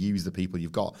to use the people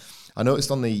you've got. I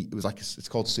noticed it's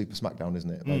called Super SmackDown, isn't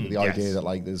it? Like the idea that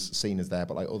like there's Cena's there,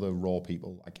 but like other Raw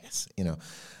people, I guess, you know.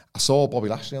 I saw Bobby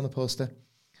Lashley on the poster.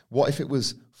 What if it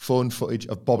was phone footage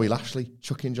of Bobby Lashley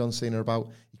chucking John Cena about?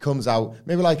 He comes out,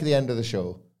 maybe like at the end of the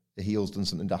show, the heel's done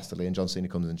something dastardly and John Cena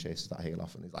comes and chases that heel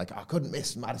off and he's like, I couldn't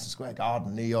miss Madison Square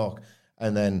Garden, New York.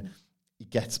 And then he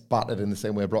gets battered in the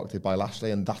same way Brock did by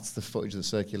Lashley, and that's the footage that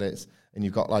circulates. And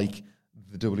you've got like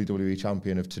the WWE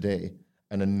champion of today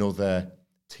and another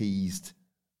teased,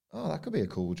 that could be a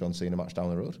cool John Cena match down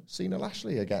the road. Cena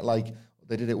Lashley again. Like,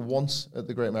 they did it once at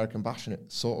the Great American Bash and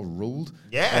it sort of ruled.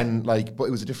 Yeah. And like, but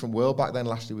it was a different world back then.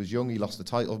 Lashley was young. He lost the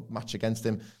title match against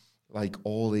him. Like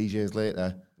all these years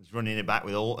later. He's running it back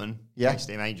with Orton. Yeah.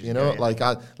 Him ages you know,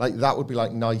 ago, like that would be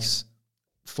like nice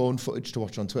phone footage to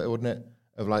watch on Twitter, wouldn't it?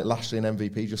 Of like Lashley and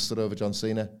MVP just stood over John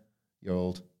Cena. You're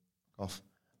old. Off.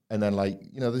 And then like,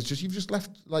 you know, you've just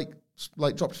left like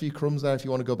dropped a few crumbs there if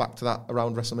you want to go back to that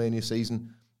around WrestleMania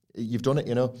season. You've done it,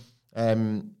 you know.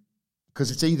 Because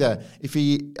it's either,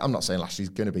 I'm not saying Lashley's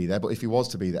going to be there, but if he was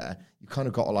to be there, you kind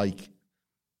of got to like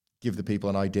give the people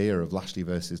an idea of Lashley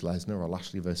versus Lesnar or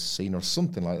Lashley versus Cena or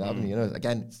something like that. I mean, you know,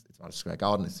 again, it's Madison Square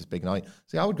Garden, it's this big night.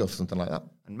 So yeah, I would go for something like that.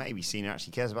 And maybe Cena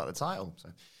actually cares about the title. So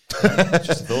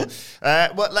just a thought.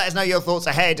 Well, let us know your thoughts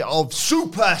ahead of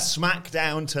Super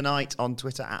SmackDown tonight on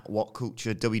Twitter at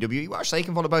WhatCultureWWE. Well, actually, you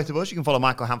can follow both of us. You can follow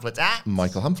Michael Hamflett at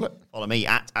Michael Hamflett. Follow me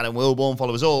at Adam Wilborn.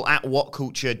 Follow us all at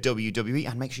WhatCultureWWE.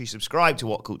 And make sure you subscribe to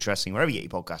What Culture Wrestling, wherever you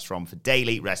get your podcasts from, for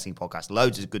daily wrestling podcasts.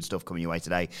 Loads of good stuff coming your way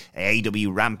today.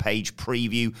 AEW Rampage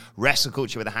preview, Wrestle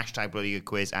Culture with a hashtag Bloody Good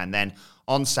quiz, and then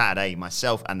on Saturday,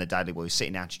 myself and the Dudley Boys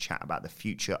sitting down to chat about the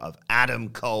future of Adam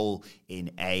Cole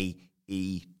in AEW.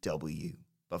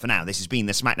 But for now, this has been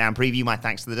the SmackDown preview. My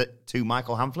thanks to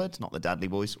Michael Hamflett, not the Dudley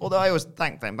Boys. Although I always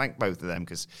thank both of them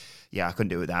because, yeah, I couldn't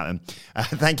do it without them.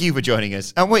 Thank you for joining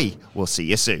us, and we will see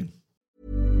you soon.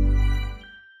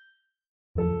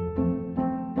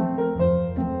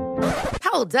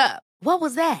 Hold up. What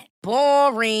was that?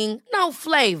 Boring. No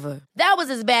flavor. That was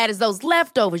as bad as those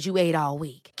leftovers you ate all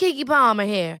week. Keke Palmer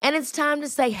here, and it's time to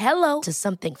say hello to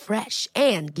something fresh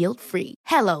and guilt-free.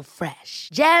 Hello Fresh.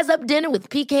 Jazz up dinner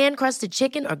with pecan-crusted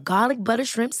chicken or garlic butter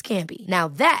shrimp scampi. Now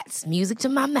that's music to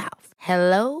my mouth.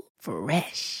 Hello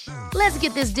Fresh. Let's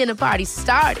get this dinner party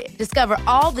started. Discover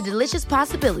all the delicious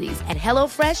possibilities at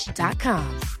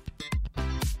HelloFresh.com.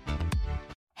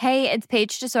 Hey, it's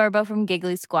Paige DeSorbo from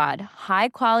Giggly Squad. High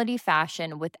quality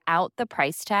fashion without the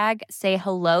price tag. Say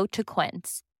hello to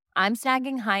Quince. I'm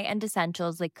snagging high-end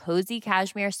essentials like cozy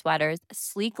cashmere sweaters,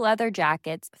 sleek leather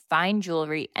jackets, fine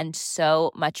jewelry, and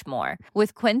so much more.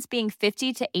 With Quince being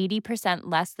 50 to 80%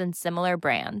 less than similar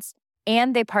brands.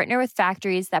 And they partner with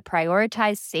factories that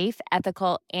prioritize safe,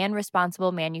 ethical, and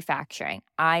responsible manufacturing.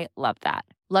 I love that.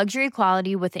 Luxury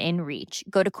quality within reach.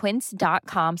 Go to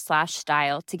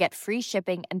quince.com/style to get free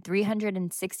shipping and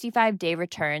 365-day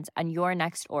returns on your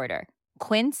next order.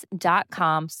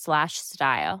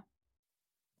 Quince.com/style.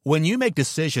 When you make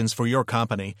decisions for your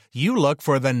company, you look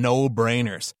for the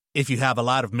no-brainers. If you have a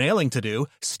lot of mailing to do,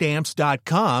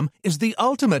 Stamps.com is the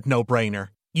ultimate no-brainer.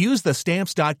 Use the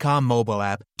Stamps.com mobile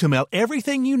app to mail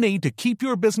everything you need to keep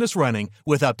your business running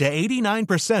with up to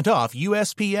 89% off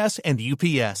USPS and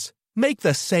UPS. Make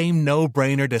the same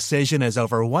no-brainer decision as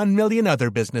over 1 million other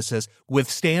businesses with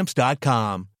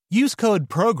Stamps.com. Use code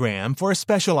PROGRAM for a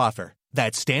special offer.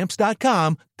 That's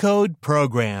Stamps.com, code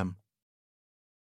PROGRAM.